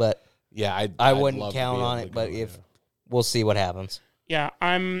 maybe, but I wouldn't count on it. But if we'll see what happens. Yeah,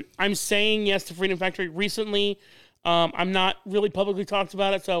 I'm saying yes to Freedom Factory. Recently, I'm not really publicly talked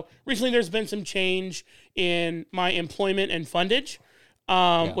about it. So recently there's been some change in my employment and fundage,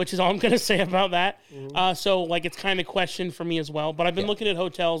 which is all I'm going to say about that. So it's kind of questioned for me as well. But I've been looking at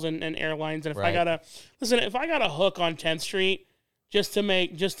hotels and airlines, and if I got a hook on 10th Street just to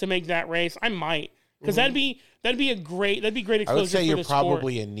make that race, I might, because that'd be great exposure. I would say for you're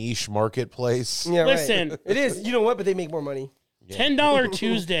probably a niche marketplace. Yeah, listen, it is. You know what? But they make more money. $10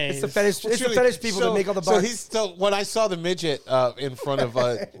 Tuesdays. It's the fetish people that make all the bucks. So he's still. When I saw the midget in front of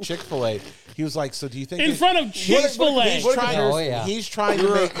Chick-fil-A, he was like, "So do you think in front of Chick-fil-A?" He's trying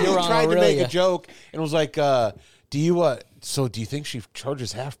to make a joke and was like, "Do you think she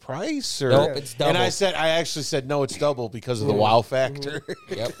charges half price?" Or nope, it's double. And I actually said no, it's double because of the wow factor.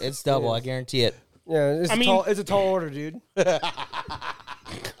 Yep, it's double. I guarantee it. Yeah, it's a tall order, dude.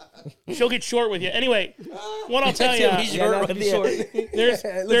 She'll get short with you. Anyway, what I'll tell you, there's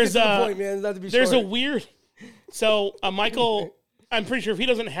a weird. So Michael, I'm pretty sure if he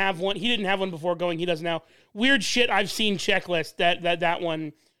doesn't have one, he didn't have one before going. He does now. Weird shit I've seen checklist that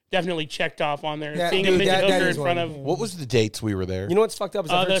one definitely checked off on there. Seeing a midget hooker in front of. What was the dates we were there? You know what's fucked up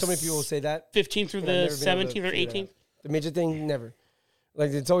is I've heard so many people say that 15th through the 17th or 18th. The midget thing, never.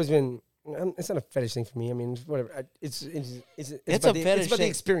 It's always been. It's not a fetish thing for me. I mean, whatever. It's about the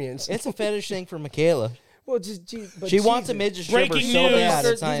experience. It's a fetish thing for Michaela. Well, she wants a midget stripper so bad.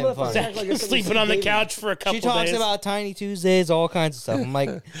 It's not even fun. Zack sleeping on the couch for a couple days. She talks about tiny Tuesdays, all kinds of stuff. I'm like,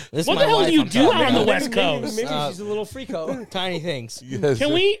 this what is my the hell life do you do out on the West Coast? Maybe she's a little freako. Tiny things. Yes.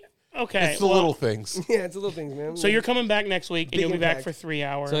 Can we? Okay. It's the little things. Yeah, it's the little things, man. So you're coming back next week, and you'll be back for 3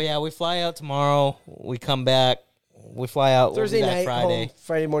 hours. So yeah, we fly out tomorrow. We come back. We fly out Thursday night, Friday. Home,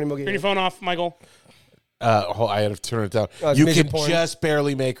 Friday morning we'll get Turn your phone off, Michael. I had to turn it down. You can just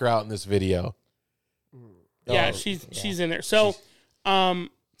barely make her out in this video. Yeah, she's in there. So,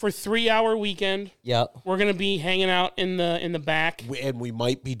 for 3-hour weekend, we're gonna be hanging out in the back, and we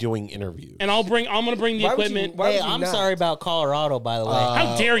might be doing interviews. And I'm gonna bring the equipment. I'm sorry about Colorado, by the way.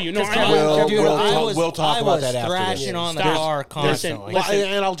 How dare you? No, we'll talk about that after. I was thrashing on the car constantly.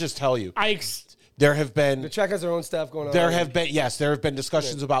 And I'll just tell you, There have been The track has their own stuff going on. there have been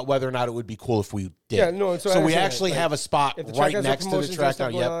discussions about whether or not it would be cool if we did. Yeah, no, so I we understand actually that. have a spot If the track right has their next to the promotions and track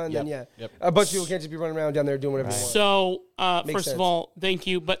stuff now. going on, then Yep. a bunch of people can't just be running around down there doing whatever they want. So, Makes first sense. of all, thank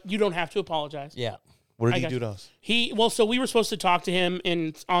you, but you don't have to apologize. Yeah. What did I he got do you. to us? So we were supposed to talk to him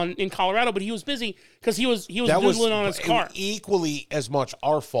in Colorado, but he was busy because he was doodling on his car. Equally as much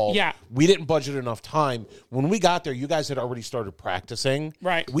our fault. Yeah. We didn't budget enough time. When we got there, you guys had already started practicing.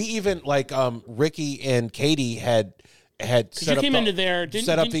 Right. We even Ricky and Katie had set you up came the, into there,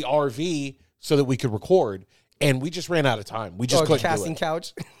 set up the RV so that we could record, and we just ran out of time. We just couldn't casting do it.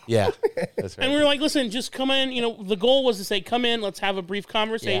 couch. Yeah, that's right. And we were like, listen, just come in. You know, the goal was to say, come in, let's have a brief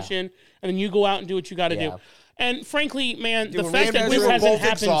conversation, and then you go out and do what you got to do. And frankly, man, the when fact that we this were hasn't both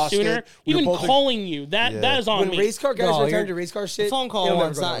happened exhausted, sooner, we were even both calling you, that is on When me. race car guys No, return you're- to race car shit, Phone call it'll never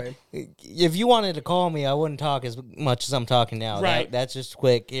one's go not. that way. If you wanted to call me, I wouldn't talk as much as I'm talking now. Right. That's just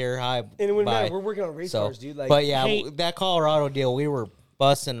quick. Here, hi. And it wouldn't bye. matter. We're working on race cars, dude. Like, but yeah, Hey- that Colorado deal, we were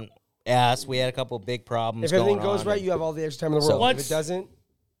busting ass. We had a couple big problems. if everything going goes on, right, and- you have all the extra time in the So world. If let's- it doesn't,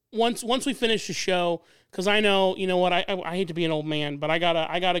 once we finish the show, because I know, you know what, I hate to be an old man, but I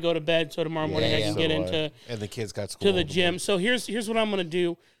gotta go to bed so tomorrow morning I can get into and the kids got school to the on gym. So here's what I'm gonna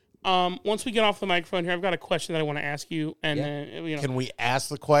do. Once we get off the microphone here, I've got a question that I want to ask you, and you know, Can we ask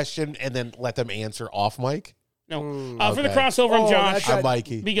the question and then let them answer off mic? no, for the okay. crossover, I'm Oh, Josh. that's I'm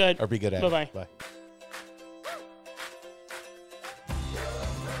Mikey. Be good. Or be good at it. Bye-bye. Bye.